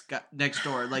dude next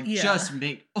door. Like, just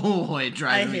make... Oh, it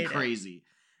drives me crazy.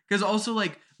 Because also,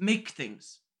 like, make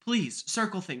things. Please,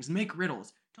 circle things. Make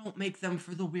riddles. Don't make them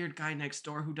for the weird guy next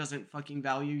door who doesn't fucking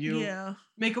value you. Yeah.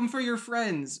 Make them for your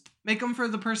friends. Make them for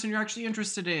the person you're actually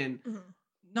interested in. Mm-hmm.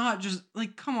 Not just,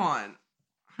 like, come on.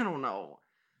 I don't know.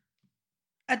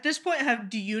 At this point,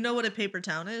 do you know what a paper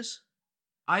town is?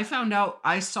 I found out,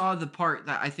 I saw the part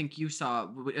that I think you saw.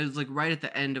 It was, like, right at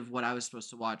the end of what I was supposed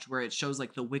to watch, where it shows,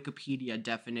 like, the Wikipedia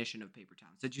definition of paper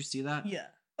towns. Did you see that? Yeah.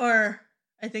 Or,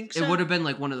 I think so. It would have been,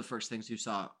 like, one of the first things you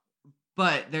saw.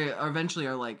 But they eventually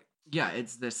are like, yeah,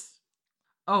 it's this.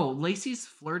 Oh, Lacey's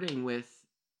flirting with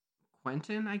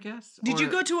Quentin, I guess? Did you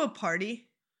go to a party?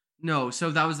 No,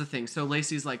 so that was the thing. So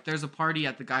Lacey's like, there's a party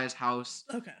at the guy's house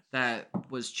that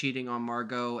was cheating on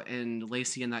Margot, and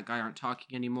Lacey and that guy aren't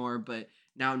talking anymore, but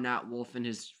now Nat Wolff and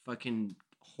his fucking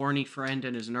horny friend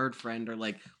and his nerd friend are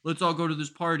like, let's all go to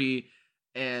this party.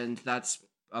 And that's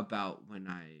about when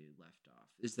I left off.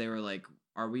 Is they were like,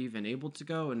 are we even able to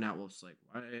go? And Nat Wolf's like,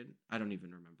 what? I don't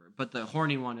even remember. But the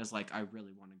horny one is like, I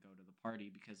really want to go to the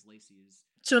party because Lacey is...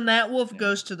 So Nat Wolf Yeah.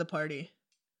 goes to the party.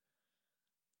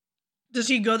 Does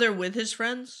he go there with his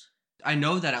friends? I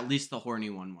know that at least the horny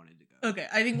one wanted to go. Okay,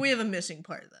 I think we have a missing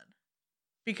part then.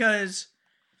 Because...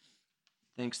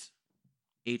 Thanks,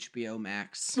 HBO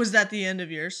Max. Was that the end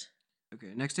of yours?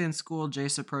 Okay, next day in school,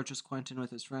 Jace approaches Quentin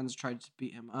with his friends, tried to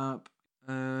beat him up.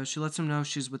 She lets him know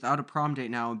she's without a prom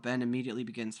date now, and Ben immediately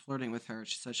begins flirting with her.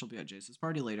 She says she'll be at Jace's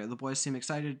party later. The boys seem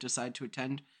excited, decide to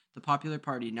attend the popular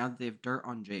party now that they have dirt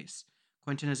on Jace.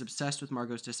 Quentin is obsessed with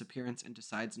Margot's disappearance and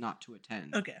decides not to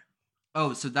attend. Okay.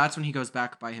 Oh, so that's when he goes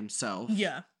back by himself.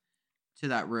 Yeah. To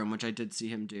that room, which I did see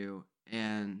him do,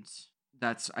 and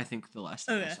that's, I think, the last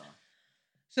thing I saw.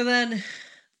 So then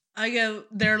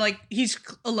they're like, he's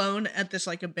alone at this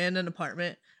like abandoned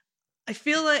apartment. I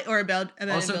feel like, or about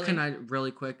Also, building. can I,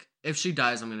 really quick, if she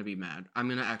dies, I'm going to be mad. I'm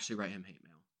going to actually write him hate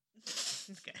mail.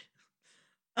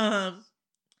 Okay.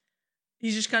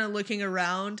 He's just kind of looking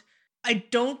around. I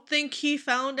don't think he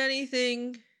found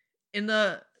anything in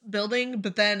the building,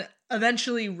 but then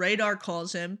eventually Radar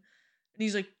calls him and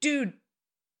he's like, dude,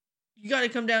 you got to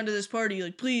come down to this party.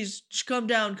 Like, please just come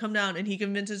down. And he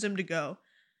convinces him to go.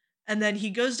 And then he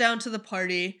goes down to the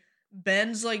party.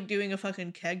 Ben's like doing a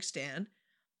fucking keg stand.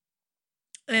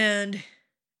 And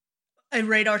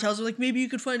Radar tells him like, maybe you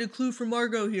could find a clue for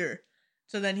Margot here.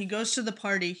 So then he goes to the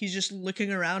party. He's just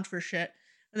looking around for shit.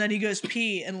 And then he goes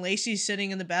pee, and Lacey's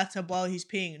sitting in the bathtub while he's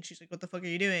peeing, and she's like, what the fuck are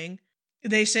you doing?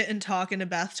 They sit and talk in a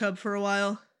bathtub for a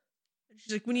while. And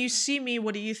she's like, when you see me,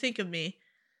 what do you think of me?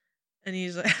 And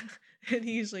he's like,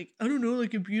 I don't know,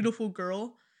 like a beautiful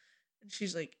girl. And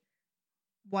she's like,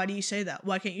 why do you say that?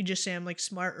 Why can't you just say I'm like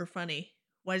smart or funny?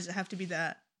 Why does it have to be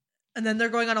that? And then they're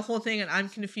going on a whole thing, and I'm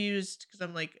confused, because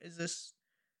I'm like, is this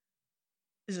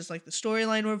like the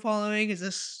storyline we're following? Is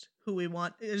this who we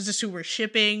want? Is this who we're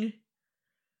shipping?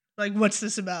 Like, what's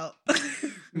this about?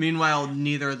 Meanwhile,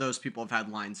 neither of those people have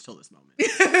had lines till this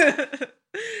moment.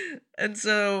 And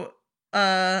so,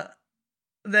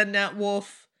 then Nat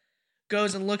Wolf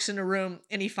goes and looks in a room,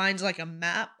 and he finds, like, a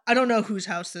map. I don't know whose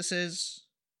house this is,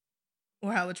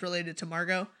 or how it's related to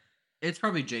Margot. It's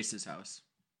probably Jace's house.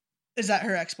 Is that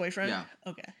her ex-boyfriend? Yeah.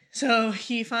 Okay. So,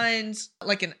 he finds,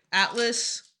 like, an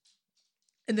atlas,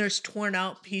 and there's torn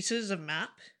out pieces of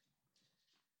map.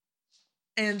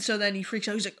 And so then he freaks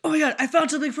out. He's like, oh my god, I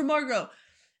found something for Margot.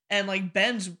 And like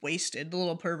Ben's wasted. The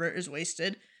little pervert is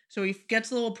wasted. So he gets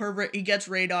the little pervert. He gets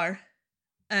Radar.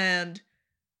 And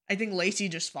I think Lacey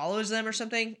just follows them or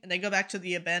something. And they go back to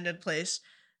the abandoned place.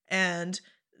 And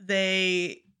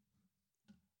they,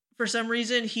 for some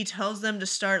reason, he tells them to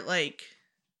start like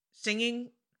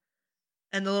singing.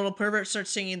 And the little pervert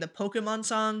starts singing the Pokemon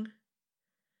song.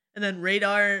 And then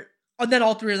Radar, and then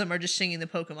all three of them are just singing the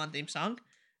Pokemon theme song.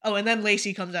 Oh, and then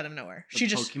Lacey comes out of nowhere. The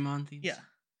Pokemon theme? Yeah.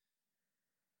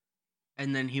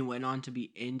 And then he went on to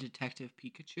be in Detective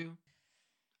Pikachu.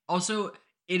 Also,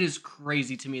 it is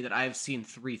crazy to me that I have seen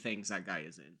 3 things that guy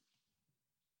is in.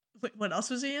 Wait, what else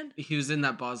was he in? He was in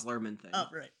that Baz Luhrmann thing. Oh,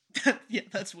 right. Yeah,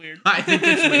 that's weird. I think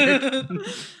it's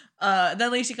weird.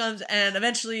 Then Lacey comes, and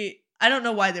eventually, I don't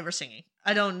know why they were singing.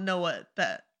 I don't know what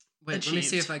that Wait, achieved. let me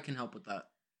see if I can help with that.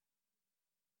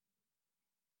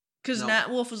 Because Nat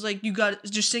Wolf was like, you got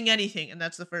just sing anything, and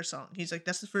that's the first song. He's like,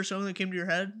 that's the first song that came to your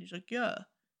head? He's like, yeah.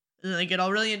 And then they get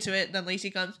all really into it, and then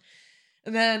Lacey comes.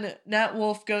 And then Nat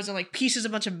Wolf goes and like pieces a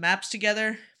bunch of maps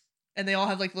together, and they all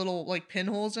have like little like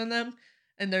pinholes in them,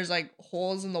 and there's like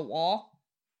holes in the wall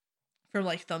from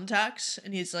like thumbtacks,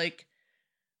 and he's like,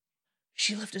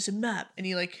 she left us a map, and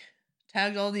he like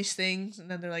tagged all these things,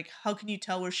 and then they're like, how can you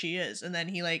tell where she is? And then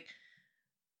he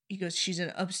goes, she's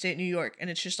in upstate New York, and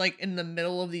it's just like in the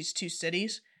middle of these 2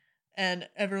 cities, and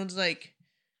everyone's like,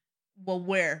 well,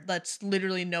 where? That's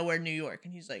literally nowhere New York.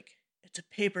 And he's like, it's a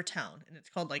paper town, and it's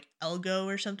called like Elgo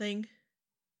or something.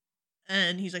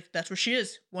 And he's like, that's where she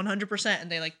is, 100%.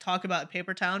 And they like talk about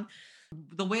paper town.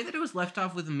 The way that it was left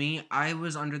off with me, I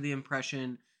was under the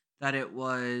impression that it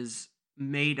was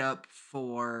made up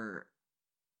for,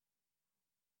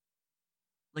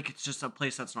 like, it's just a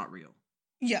place that's not real.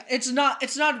 Yeah, it's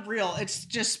not real. It's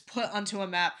just put onto a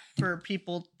map for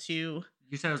people to...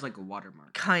 You said it was like a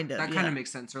watermark. Kind of, That kind of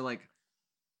makes sense. Or like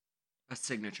a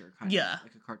signature, kind of.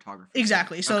 Like a cartographer.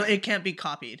 Exactly. So it can't be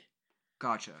copied.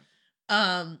 Gotcha.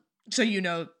 So you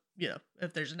know,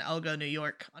 if there's an Elgo, New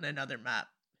York on another map.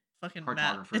 Fucking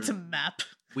map. It's a map.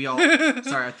 We all...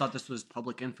 Sorry, I thought this was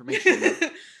public information.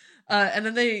 And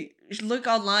then they look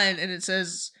online, and it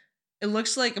says it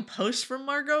looks like a post from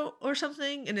Margot or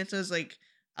something, and it says like,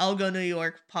 "I'll go New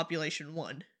York, population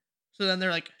 1." So then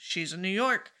they're like, "She's in New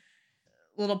York."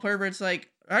 Little pervert's like,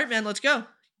 "All right, man, let's go.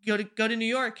 Go to New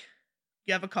York.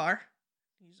 You have a car?"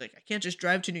 He's like, "I can't just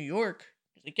drive to New York."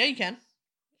 He's like, "Yeah, you can.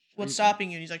 What's stopping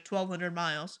you?" And he's like, 1,200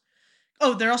 miles.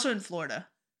 Oh, they're also in Florida.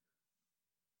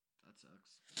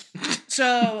 That sucks.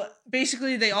 So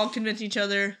basically, they all convince each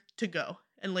other to go.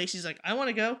 And Lacey's like, "I want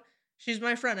to go. She's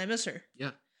my friend. I miss her."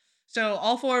 Yeah. So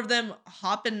all 4 of them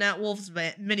hop in Nat Wolf's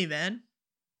minivan,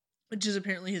 which is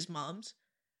apparently his mom's.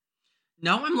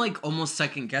 Now I'm like almost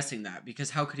second guessing that because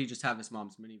how could he just have his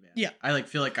mom's minivan? Yeah. I like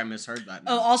feel like I misheard that.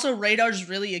 Oh, Now. also Radar's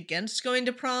really against going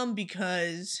to prom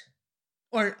because,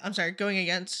 or I'm sorry, going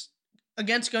against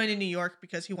going to New York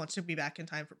because he wants to be back in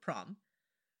time for prom,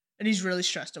 and he's really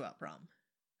stressed about prom.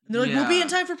 And they're like, "We'll be in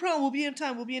time for prom. We'll be in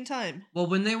time. We'll be in time." Well,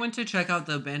 when they went to check out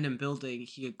the abandoned building,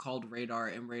 he had called Radar,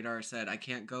 and Radar said, "I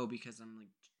can't go because I'm like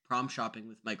prom shopping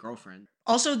with my girlfriend."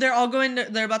 Also, they're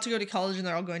about to go to college, and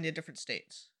they're all going to different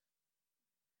states.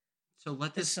 So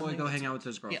let this boy go hang out with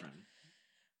his girlfriend.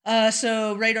 Yeah.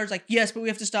 So Radar's like, "Yes, but we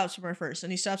have to stop somewhere first."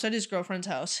 And he stops at his girlfriend's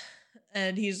house,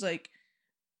 and he's like,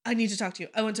 "I need to talk to you.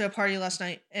 I went to a party last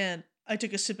night, and I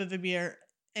took a sip of a beer,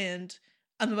 and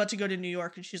I'm about to go to New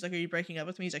York." And she's like, "Are you breaking up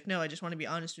with me?" He's like, "No, I just want to be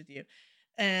honest with you."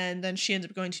 And then she ends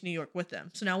up going to New York with them.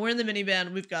 So now we're in the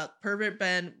minivan. We've got Pervert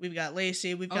Ben. We've got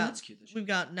Lacey. That's cute. We've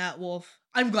got Nat Wolf.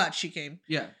 I'm glad she came.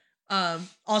 Yeah.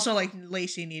 Also, like,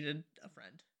 Lacey needed a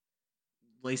friend.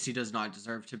 Lacey does not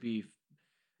deserve to be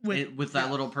with that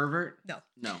little pervert.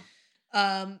 No.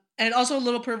 And also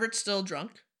Little Pervert's still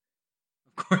drunk.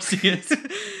 Of course he is.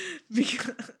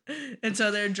 And so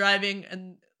they're driving,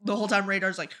 and the whole time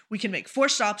Radar's like, "We can make 4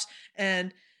 stops,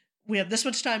 and we have this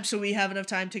much time, so we have enough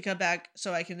time to come back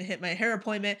so I can hit my hair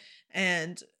appointment,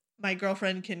 and my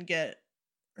girlfriend can get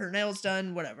her nails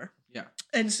done, whatever." Yeah.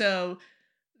 And so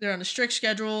they're on a strict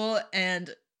schedule,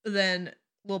 and then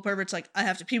Little Pervert's like, "I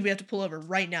have to pee. We have to pull over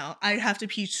right now. I have to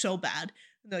pee so bad."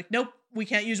 And they're like, "Nope, we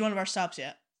can't use one of our stops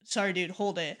yet. Sorry, dude,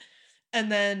 hold it."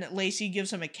 And then Lacey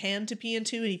gives him a can to pee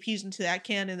into, and he pees into that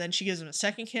can, and then she gives him a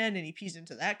second can, and he pees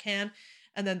into that can,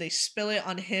 and then they spill it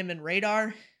on him and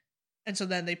Radar. And so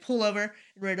then they pull over,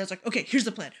 and Radar's like, "Okay, here's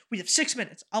the plan. We have 6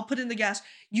 minutes. I'll put in the gas.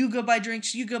 You go buy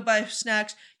drinks. You go buy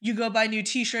snacks. You go buy new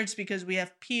t-shirts because we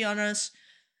have pee on us."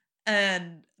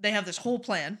 And they have this whole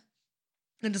plan.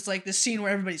 And it's like this scene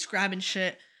where everybody's grabbing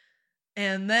shit.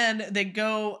 And then they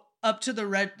go up to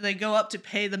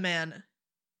pay the man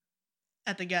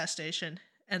at the gas station,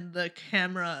 and the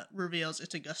camera reveals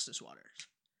it's Augustus Waters.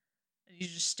 And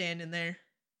he's just standing there.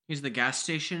 He's the gas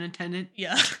station attendant?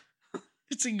 Yeah.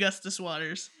 It's Augustus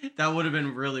Waters. That would have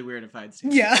been really weird if I'd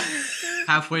seen Yeah.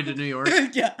 Halfway to New York?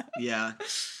 Yeah. Yeah.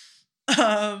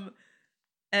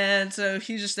 And so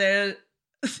he's just there.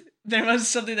 There was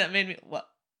something that made me... What?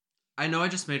 I know I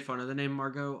just made fun of the name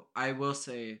Margot. I will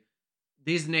say,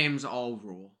 these names all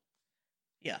rule.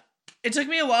 Yeah. It took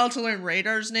me a while to learn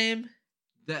Radar's name.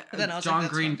 John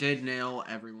Green did nail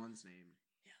everyone's name.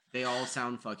 Yeah. They all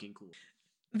sound fucking cool.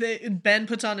 Ben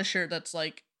puts on a shirt that's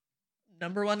like,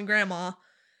 "Number 1 grandma."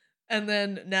 And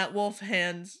then Nat Wolf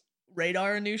hands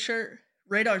Radar a new shirt.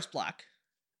 Radar's black,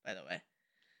 by the way.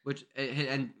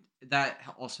 And that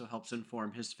also helps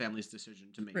inform his family's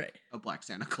decision to make a Black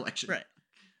Santa collection. Right.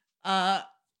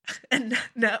 And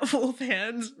Nat Wolf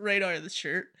hands Radar the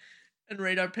shirt, and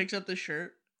Radar picks up the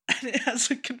shirt, and it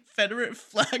has a Confederate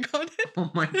flag on it.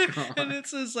 Oh my god. And it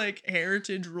says like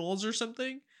Heritage Rules or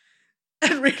something.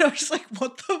 And Radar's like,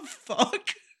 "What the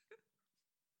fuck?"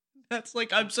 That's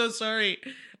like, "I'm so sorry.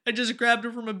 I just grabbed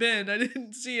her from a bin. I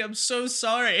didn't see. I'm so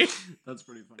sorry." That's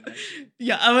pretty funny, actually.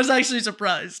 Yeah, I was actually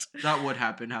surprised. That would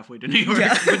happen halfway to New York.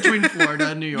 Yeah. Between Florida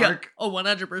and New York. Yeah. Oh,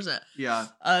 100%. Yeah.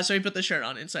 So he put the shirt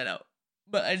on inside out.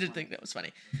 But I did think that was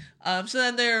funny. So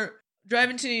then they're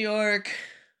driving to New York.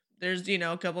 There's,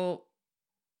 a couple...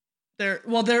 They're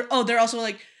also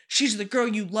like, "She's the girl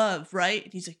you love, right?"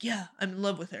 And he's like, "Yeah, I'm in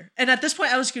love with her." And at this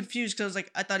point, I was confused because I was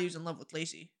like, I thought he was in love with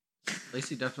Lacey.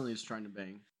 Lacey definitely is trying to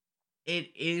bang.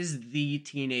 It is the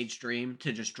teenage dream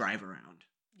to just drive around.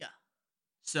 Yeah.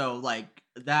 So, like,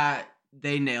 that,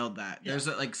 they nailed that. Yeah. There's,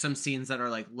 like, some scenes that are,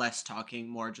 like, less talking,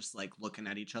 more just, like, looking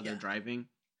at each other driving.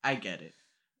 I get it.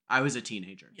 I was a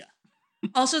teenager. Yeah.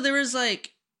 Also, there was,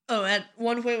 like... Oh, at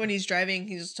one point when he's driving,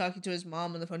 he's talking to his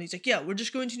mom on the phone. He's like, "Yeah, we're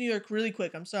just going to New York really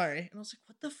quick. I'm sorry." And I was like,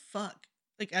 what the fuck?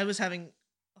 Like, I was having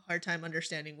a hard time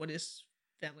understanding what his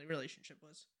family relationship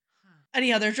was.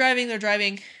 Anyhow, they're driving,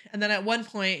 and then at one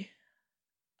point,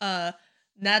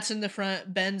 Nat's in the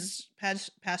front, Ben's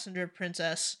passenger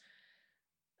princess,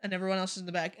 and everyone else is in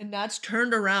the back. And Nat's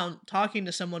turned around talking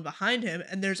to someone behind him,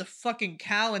 and there's a fucking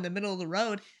cow in the middle of the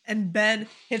road. And Ben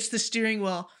hits the steering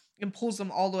wheel and pulls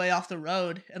them all the way off the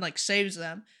road and like saves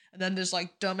them. And then this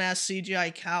like dumbass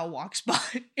CGI cow walks by.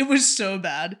 It was so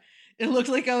bad. It looked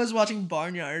like I was watching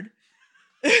Barnyard.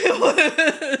 I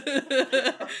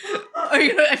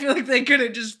feel like they could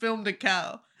have just filmed a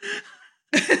cow.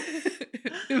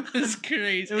 It was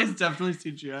crazy. It was definitely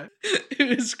CGI.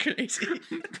 It was crazy.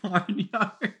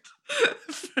 Barnyard.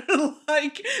 For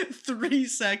like 3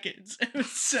 seconds. It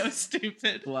was so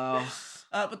stupid. Wow.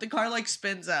 But the car like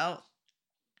spins out.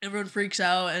 Everyone freaks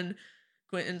out, and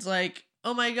Quentin's like,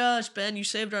 "Oh my gosh, Ben, you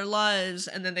saved our lives!"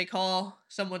 And then they call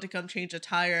someone to come change a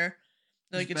tire.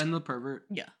 They're like, Is Ben the pervert?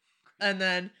 Yeah. And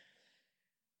then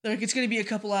they're like, it's gonna be a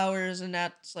couple hours, and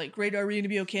Nat's like, Radar, are we gonna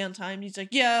be okay on time? And he's like,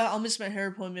 yeah, I'll miss my hair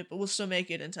appointment, but we'll still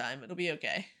make it in time. It'll be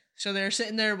okay. So they're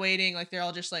sitting there waiting, like they're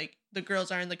all just like, the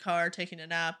girls are in the car taking a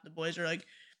nap. The boys are like,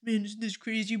 man, isn't this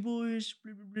crazy, boys?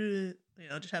 Blah, blah, blah. You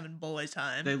know, just having boys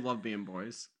time. They love being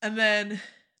boys. And then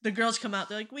the girls come out.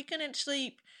 They're like, we couldn't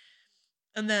sleep.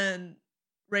 And then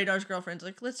Radar's girlfriend's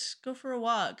like, let's go for a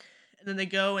walk. And then they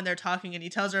go and they're talking, and he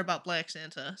tells her about Black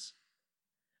Santas.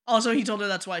 Also, he told her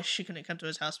that's why she couldn't come to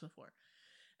his house before.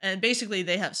 And basically,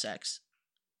 they have sex.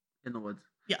 In the woods.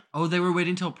 Yeah. Oh, they were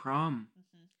waiting till prom.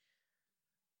 Mm-hmm.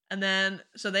 And then,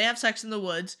 so they have sex in the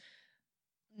woods.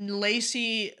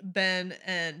 Lacey, Ben,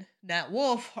 and Nat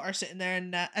Wolf are sitting there,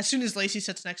 and as soon as Lacey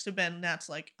sits next to Ben, Nat's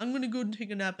like, I'm gonna go and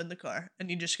take a nap in the car. And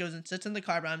he just goes and sits in the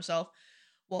car by himself,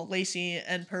 while Lacey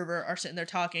and Pervert are sitting there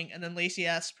talking, and then Lacey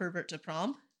asks Pervert to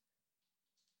prom.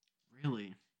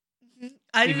 Really?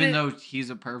 Mm-hmm. Even though he's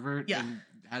a pervert, yeah, and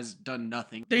has done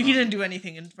nothing. He didn't do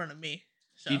anything in front of me.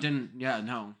 So. He didn't, yeah,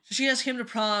 no. So she asks him to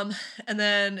prom, and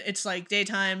then it's like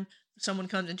daytime, someone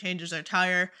comes and changes their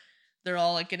tire. They're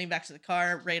all like getting back to the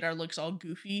car. Radar looks all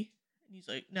goofy, and he's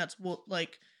like, "Nuts! Well,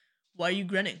 like, why are you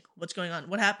grinning? What's going on?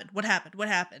 What happened? What happened? What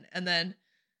happened?" And then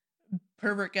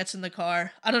Pervert gets in the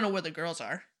car. I don't know where the girls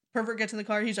are. Pervert gets in the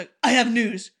car. He's like, "I have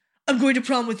news. I'm going to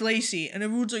prom with Lacey," and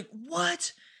everyone's like,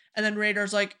 "What?" And then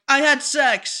Radar's like, "I had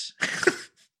sex,"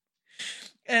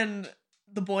 and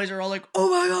the boys are all like,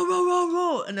 "Oh my god, go, go,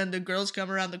 go!" And then the girls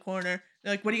come around the corner.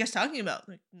 They're like, "What are you guys talking about?"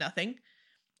 I'm like, nothing.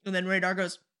 And then Radar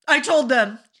goes, "I told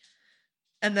them."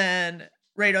 And then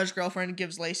Radar's girlfriend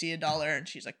gives Lacey $1, and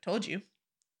she's like, "Told you."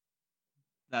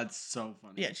 That's so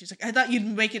funny. Yeah, she's like, "I thought you'd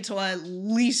make it to at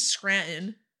least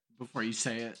Scranton." Before you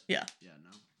say it. Yeah. Yeah,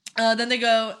 no. Then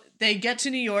they get to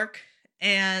New York,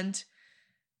 and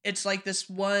it's like this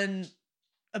one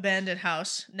abandoned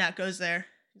house. Nat goes there.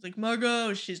 He's like,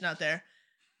 "Margot," she's not there.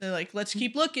 They're like, "Let's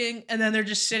keep looking." And then they're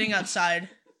just sitting outside.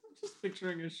 Just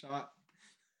picturing a shot.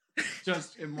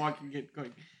 Just him walking it,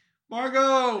 going,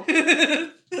 "Margot!"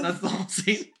 That's the whole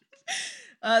scene.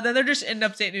 Then they're just in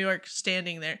upstate New York,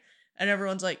 standing there. And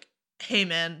everyone's like, "Hey,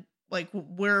 man, like,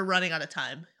 we're running out of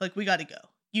time. Like, we gotta go.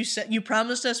 You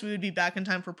promised us we would be back in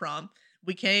time for prom.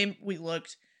 We came, we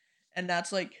looked." And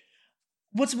that's like,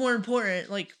 "What's more important,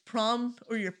 like prom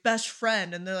or your best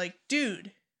friend?" And they're like,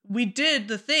 "Dude, we did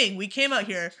the thing. We came out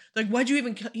here. Like,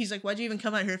 he's like, why'd you even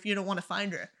come out here if you don't want to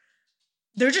find her?"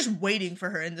 They're just waiting for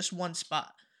her in this one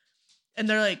spot. And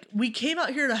they're like, "We came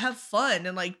out here to have fun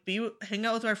and like hang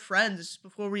out with our friends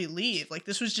before we leave. Like,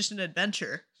 this was just an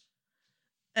adventure.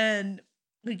 And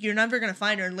like, you're never going to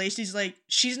find her." And Lacey's like,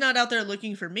 "She's not out there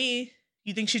looking for me.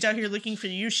 You think she's out here looking for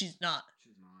you? She's not."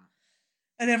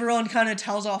 And everyone kind of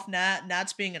tells off Nat.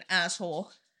 Nat's being an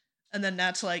asshole. And then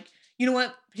Nat's like, "You know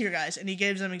what? Here, guys." And he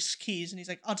gives them his keys. And he's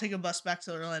like, "I'll take a bus back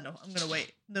to Orlando. I'm going to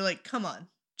wait." And they're like, "Come on.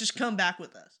 Just come back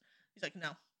with us." He's like,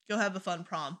 "No. Go have a fun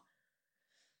prom."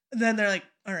 And then they're like,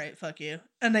 "All right, fuck you."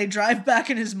 And they drive back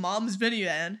in his mom's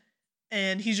minivan.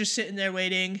 And he's just sitting there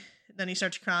waiting. Then he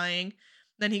starts crying.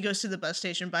 Then he goes to the bus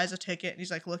station, buys a ticket. And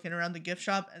he's like looking around the gift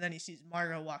shop. And then he sees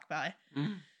Margot walk by. Mm.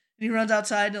 And he runs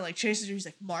outside and like chases her. He's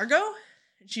like, "Margot?"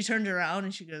 And she turns around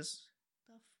and she goes,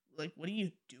 like, "What are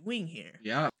you doing here?"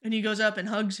 Yeah. And he goes up and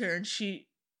hugs her, and he's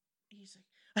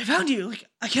like, "I found you. Like,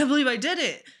 I can't believe I did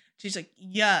it." She's like,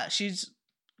 yeah. She's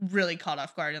really caught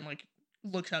off guard and like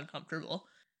looks uncomfortable.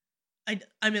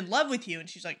 I'm in love with you." And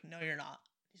she's like, "No, you're not."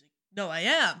 He's like, "No, I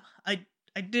am.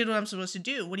 I did what I'm supposed to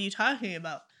do. What are you talking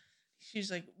about?"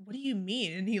 She's like, "What do you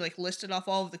mean?" And he like listed off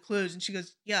all of the clues, and she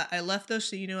goes, "Yeah, I left those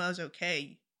so you knew I was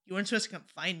okay. You weren't supposed to come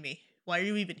find me. Why are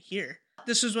you even here?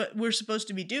 This is what we're supposed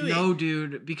to be doing." No,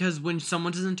 dude, because when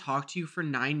someone doesn't talk to you for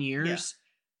 9 years,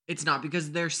 it's not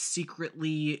because they're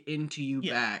secretly into you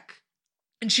back.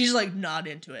 And she's like not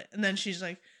into it. And then she's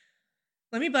like,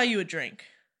 "Let me buy you a drink."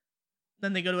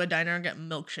 Then they go to a diner and get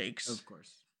milkshakes. Of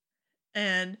course.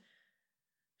 And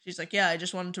She's like, yeah, I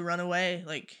just wanted to run away.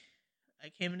 Like, I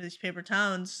came into these paper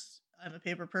towns. I'm a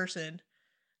paper person.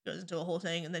 Goes into a whole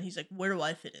thing. And then he's like, where do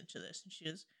I fit into this? And she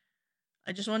goes,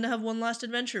 I just wanted to have one last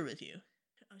adventure with you.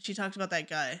 She talks about that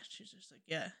guy. She's just like,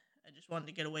 yeah, I just wanted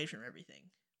to get away from everything.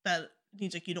 That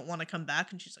he's like, you don't want to come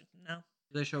back? And she's like, no.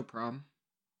 Do they show prom?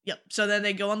 Yep. So then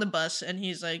they go on the bus, and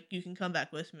he's like, you can come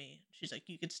back with me. She's like,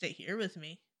 you could stay here with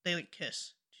me. They like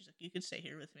kiss. She's like, you could stay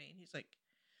here with me. And he's like,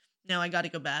 no, I got to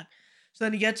go back. So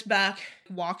then he gets back,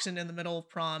 walks in the middle of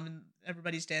prom, and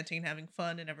everybody's dancing and having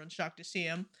fun, and everyone's shocked to see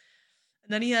him.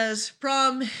 And then he has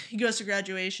prom. He goes to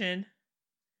graduation.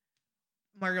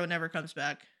 Margot never comes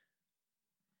back.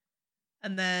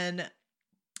 And then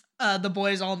the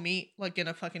boys all meet like in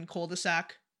a fucking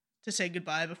cul-de-sac to say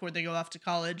goodbye before they go off to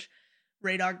college.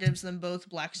 Radar gives them both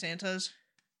black Santas.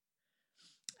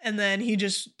 And then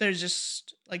there's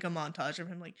just like a montage of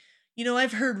him like, you know,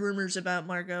 I've heard rumors about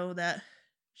Margot that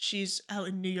she's out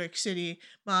in New York City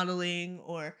modeling,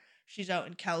 or she's out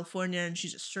in California and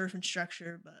she's a surf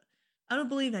instructor, but I don't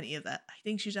believe any of that. I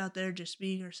think she's out there just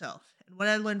being herself. And what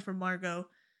I learned from Margot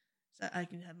is that I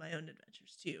can have my own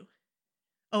adventures too.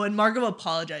 Oh, and Margot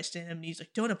apologized to him, and he's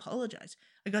like, don't apologize.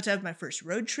 I got to have my first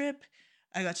road trip.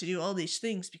 I got to do all these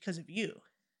things because of you.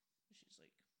 She's like,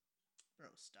 bro,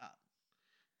 stop.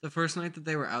 The first night that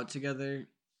they were out together,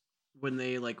 when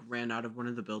they like ran out of one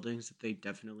of the buildings that they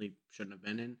definitely shouldn't have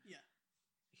been in. Yeah.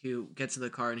 He gets in the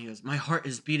car and he goes, my heart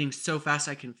is beating so fast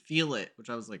I can feel it. Which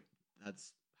I was like,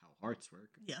 that's how hearts work.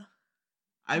 Yeah.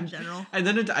 In general. And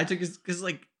then I took his, because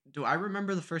like, do I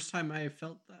remember the first time I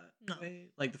felt that No. way?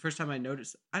 Like the first time I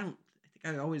noticed, I think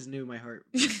I always knew my heart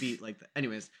beat like that.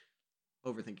 Anyways,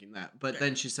 overthinking that. But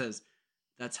then she says,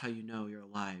 that's how you know you're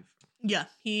alive. Yeah,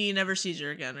 he never sees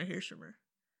her again or hears from her.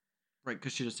 Right,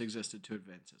 because she just existed to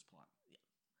advance his plot.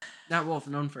 Nat Wolff,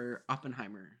 known for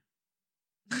Oppenheimer.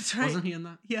 That's right. Wasn't he in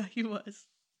that? Yeah, he was.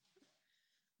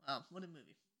 Wow, what a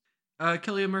movie.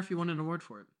 Cillian Murphy won an award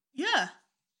for it. Yeah.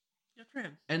 Good for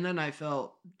him. And then I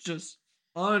felt just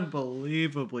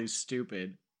unbelievably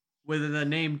stupid with the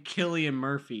name Cillian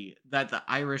Murphy that the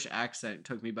Irish accent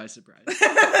took me by surprise.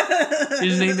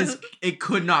 His name is, it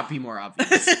could not be more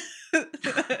obvious.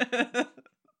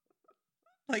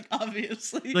 Like,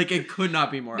 obviously. Like, it could not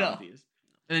be more obvious.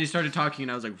 And then he started talking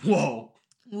and I was like, whoa.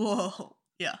 Whoa.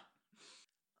 Yeah.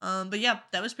 But yeah,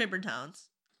 that was Paper Towns.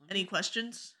 Any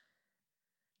questions?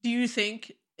 Do you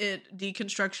think it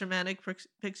deconstructs Manic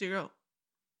Pixie Girl?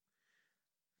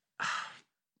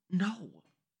 No.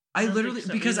 I literally,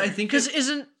 so because either. I think because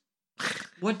isn't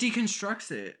what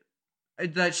deconstructs it?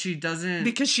 That she doesn't,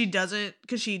 because she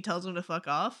tells him to fuck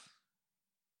off.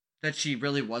 That she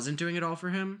really wasn't doing it all for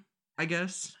him. I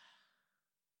guess.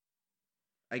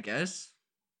 Because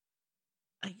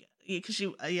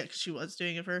she was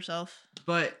doing it for herself.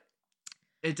 But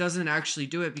it doesn't actually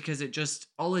do it because it just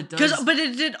all it does. But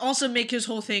it did also make his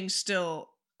whole thing still.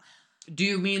 Do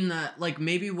you mean that, like,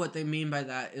 maybe what they mean by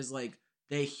that is like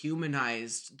they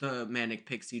humanized the manic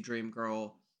pixie dream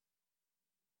girl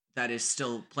that is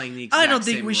still playing the exact same I don't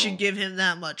think we role. should give him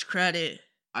that much credit.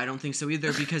 I don't think so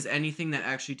either, because anything that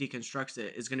actually deconstructs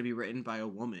it is going to be written by a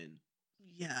woman.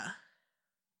 Yeah.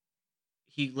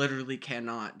 He literally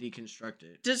cannot deconstruct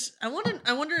it. I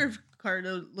wonder if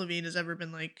Cara Levine has ever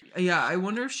been like... Yeah, I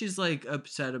wonder if she's like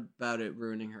upset about it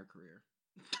ruining her career.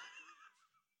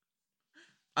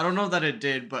 I don't know that it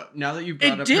did, but now that you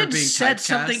brought up her being typecast... It did set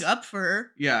something up for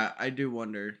her. Yeah, I do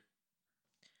wonder.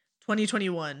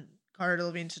 2021. Cara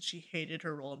Levine said she hated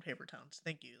her role in Paper Towns.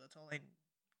 Thank you. That's all I...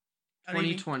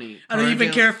 2020. I don't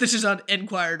even care if this is on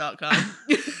Enquirer.com.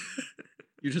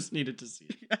 You just needed to see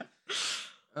it.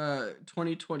 Yeah.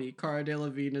 2020. Cara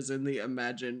Delevingne is in the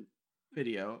Imagine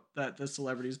video that the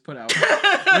celebrities put out,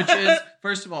 which is,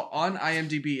 first of all, on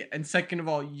IMDb, and second of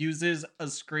all, uses a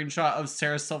screenshot of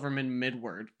Sarah Silverman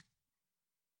mid-word.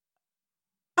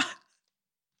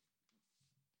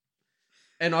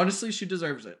 And honestly, she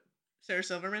deserves it. Sarah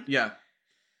Silverman? Yeah.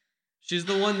 She's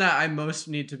the one that I most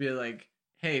need to be like,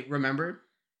 hey, remember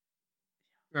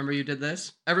you did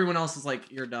this? Everyone else is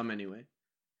like, you're dumb anyway.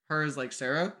 Her is like,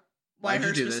 Sarah, why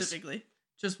did you do specifically? This?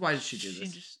 Just why did she do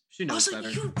this? She knows also,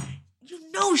 better.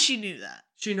 You know she knew that.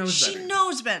 She knows better. She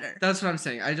knows better. That's what I'm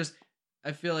saying.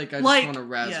 I feel like I just want to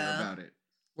razz her about it.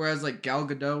 Whereas like Gal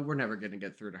Gadot, we're never going to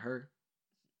get through to her.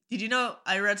 Did you know,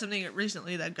 I read something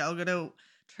recently that Gal Gadot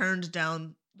turned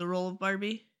down the role of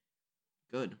Barbie?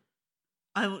 Good.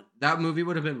 That movie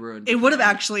would have been ruined. It would have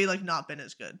actually like not been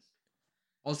as good.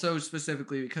 Also,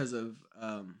 specifically because of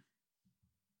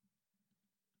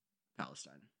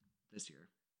Palestine this year.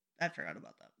 I forgot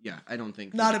about that. Yeah, I don't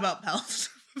think not about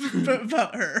Palestine, but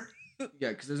about her. Yeah,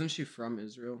 because isn't she from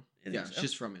Israel? I think Yeah, so.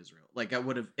 she's from Israel. Like, it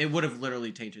would have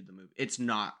literally tainted the movie. It's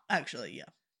not. Actually, yeah.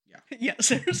 Yeah. Yeah,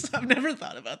 I've never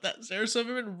thought about that. Sarah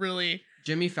Silverman really...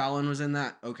 Jimmy Fallon was in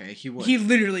that. Okay, he would. He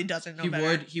literally doesn't know He better.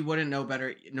 would. He wouldn't know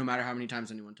better, no matter how many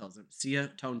times anyone tells him. Sia,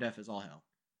 tone deaf as all hell.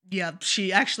 Yeah,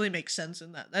 she actually makes sense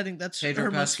in that. I think that's Pedro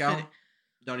her most Pascal. fitting.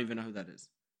 Don't even know who that is.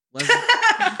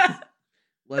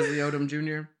 Leslie Odom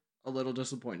Jr. A little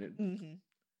disappointed. Mm-hmm.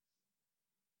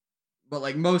 But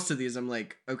like most of these, I'm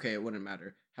like, okay, it wouldn't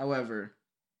matter. However,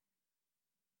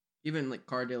 even like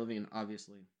Cara Delevingne,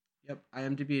 obviously. Yep,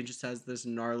 IMDb just has this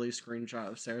gnarly screenshot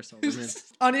of Sarah Silverman.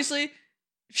 Honestly,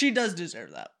 she does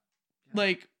deserve that. Yeah.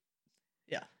 Like,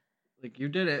 Like, you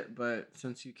did it, but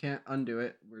since you can't undo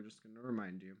it, we're just going to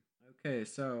remind you. Okay,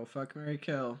 so fuck, marry,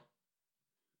 kill.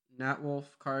 Nat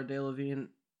Wolff, Cara Delevingne,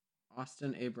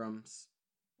 Austin Abrams,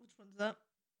 which one's that?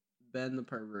 Ben the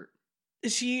pervert.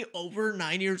 Is he over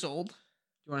 9 years old? Do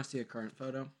you want to see a current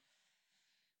photo?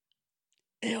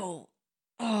 Ew.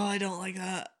 Oh, I don't like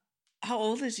that. How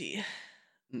old is he?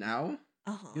 Now?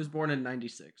 Uh-huh. He was born in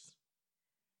 96.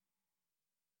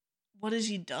 What has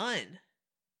he done?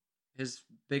 His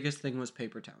biggest thing was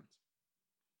Paper Towns.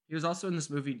 He was also in this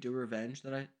movie Do Revenge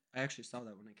that I actually saw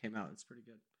that when it came out. It's pretty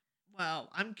good. Wow,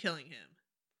 I'm killing him.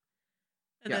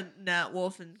 And Yeah. then Nat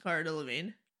Wolff and Cara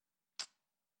Delevingne.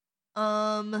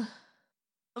 I'm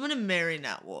gonna marry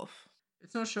Nat Wolff.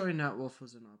 It's not showing Nat Wolff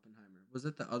was in Oppenheimer. Was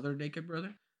it the other naked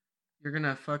brother? You're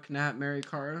gonna fuck Nat, marry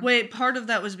Cara? Wait, part of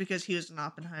that was because he was in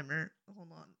Oppenheimer.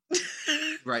 Hold on.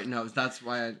 Right, no, that's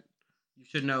why you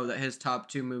should know that his top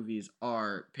 2 movies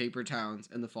are Paper Towns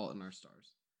and The Fault in Our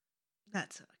Stars.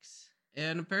 That sucks.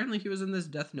 And apparently he was in this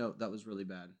Death Note that was really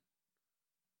bad.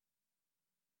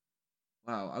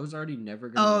 Wow, I was already never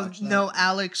gonna watch that. No,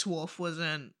 Alex Wolff was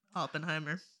in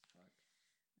Oppenheimer.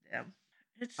 Damn.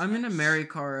 I'm gonna marry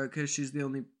Cara because she's the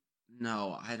only...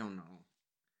 No, I don't know.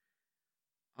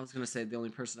 I was gonna say the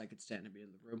only person I could stand to be in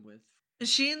the room with. Is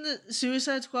she in the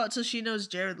Suicide Squad so she knows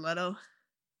Jared Leto?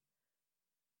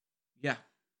 Yeah.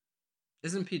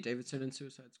 Isn't Pete Davidson in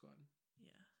Suicide Squad?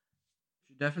 Yeah.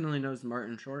 She definitely knows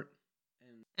Martin Short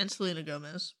And Selena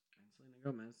Gomez. Selena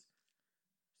Gomez.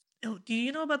 Oh, do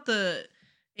you know about the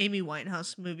Amy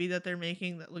Winehouse movie that they're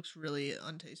making that looks really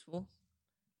untasteful?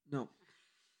 No.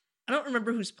 I don't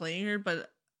remember who's playing her,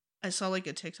 but I saw like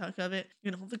a TikTok of it.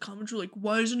 And all the comments were like,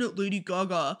 why isn't it Lady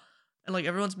Gaga? And like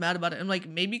everyone's mad about it. I'm like,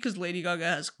 maybe because Lady Gaga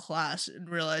has class and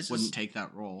realizes... Wouldn't take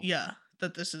that role. Yeah,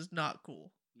 that this is not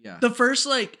cool. Yeah. The first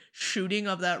like shooting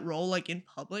of that role like in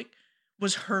public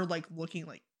was her like looking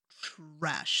like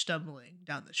trash stumbling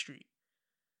down the street.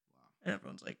 Wow. And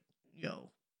everyone's like, yo,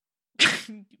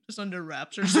 keep this under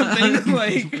wraps or something.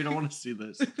 Like, we don't want to see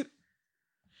this.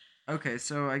 Okay,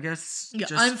 so I guess yeah,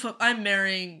 I'm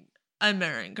marrying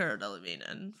Cara Delevingne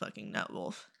and fucking Nat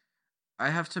Wolff. I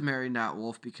have to marry Nat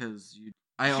Wolff because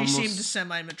she seemed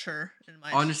semi-mature in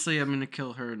my... Honestly, I'm gonna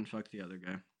kill her and fuck the other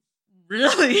guy.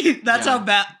 Really? That's Yeah. how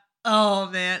bad... Oh,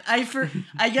 man.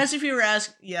 I guess if you were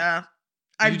asked... Yeah.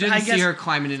 You didn't see her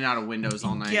climbing in and out of windows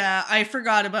all night. Yeah, I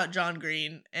forgot about John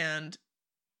Green and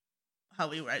How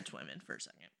He Writes Women for a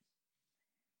second.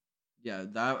 Yeah,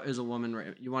 that is a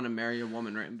woman. You want to marry a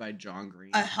woman written by John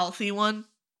Green? A healthy one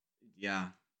Yeah.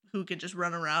 who could just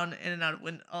run around in and out of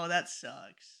windows. Oh, that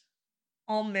sucks.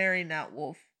 I'll marry Nat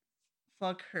Wolff.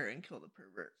 Fuck her and kill the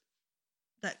pervert.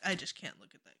 That I just can't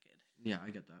look at that kid. Yeah, I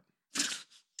get that.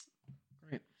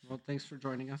 Great. Well, thanks for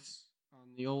joining us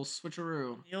on the old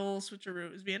switcheroo. The old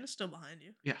switcheroo. Is Vienna still behind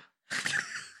you? Yeah.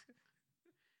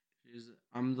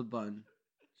 I'm the bun.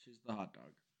 She's the hot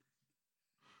dog.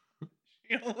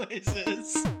 She always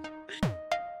is.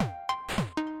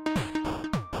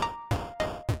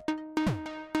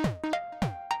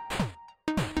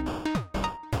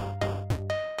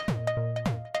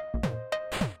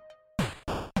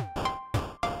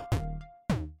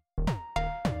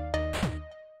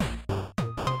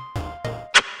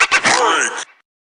 Break.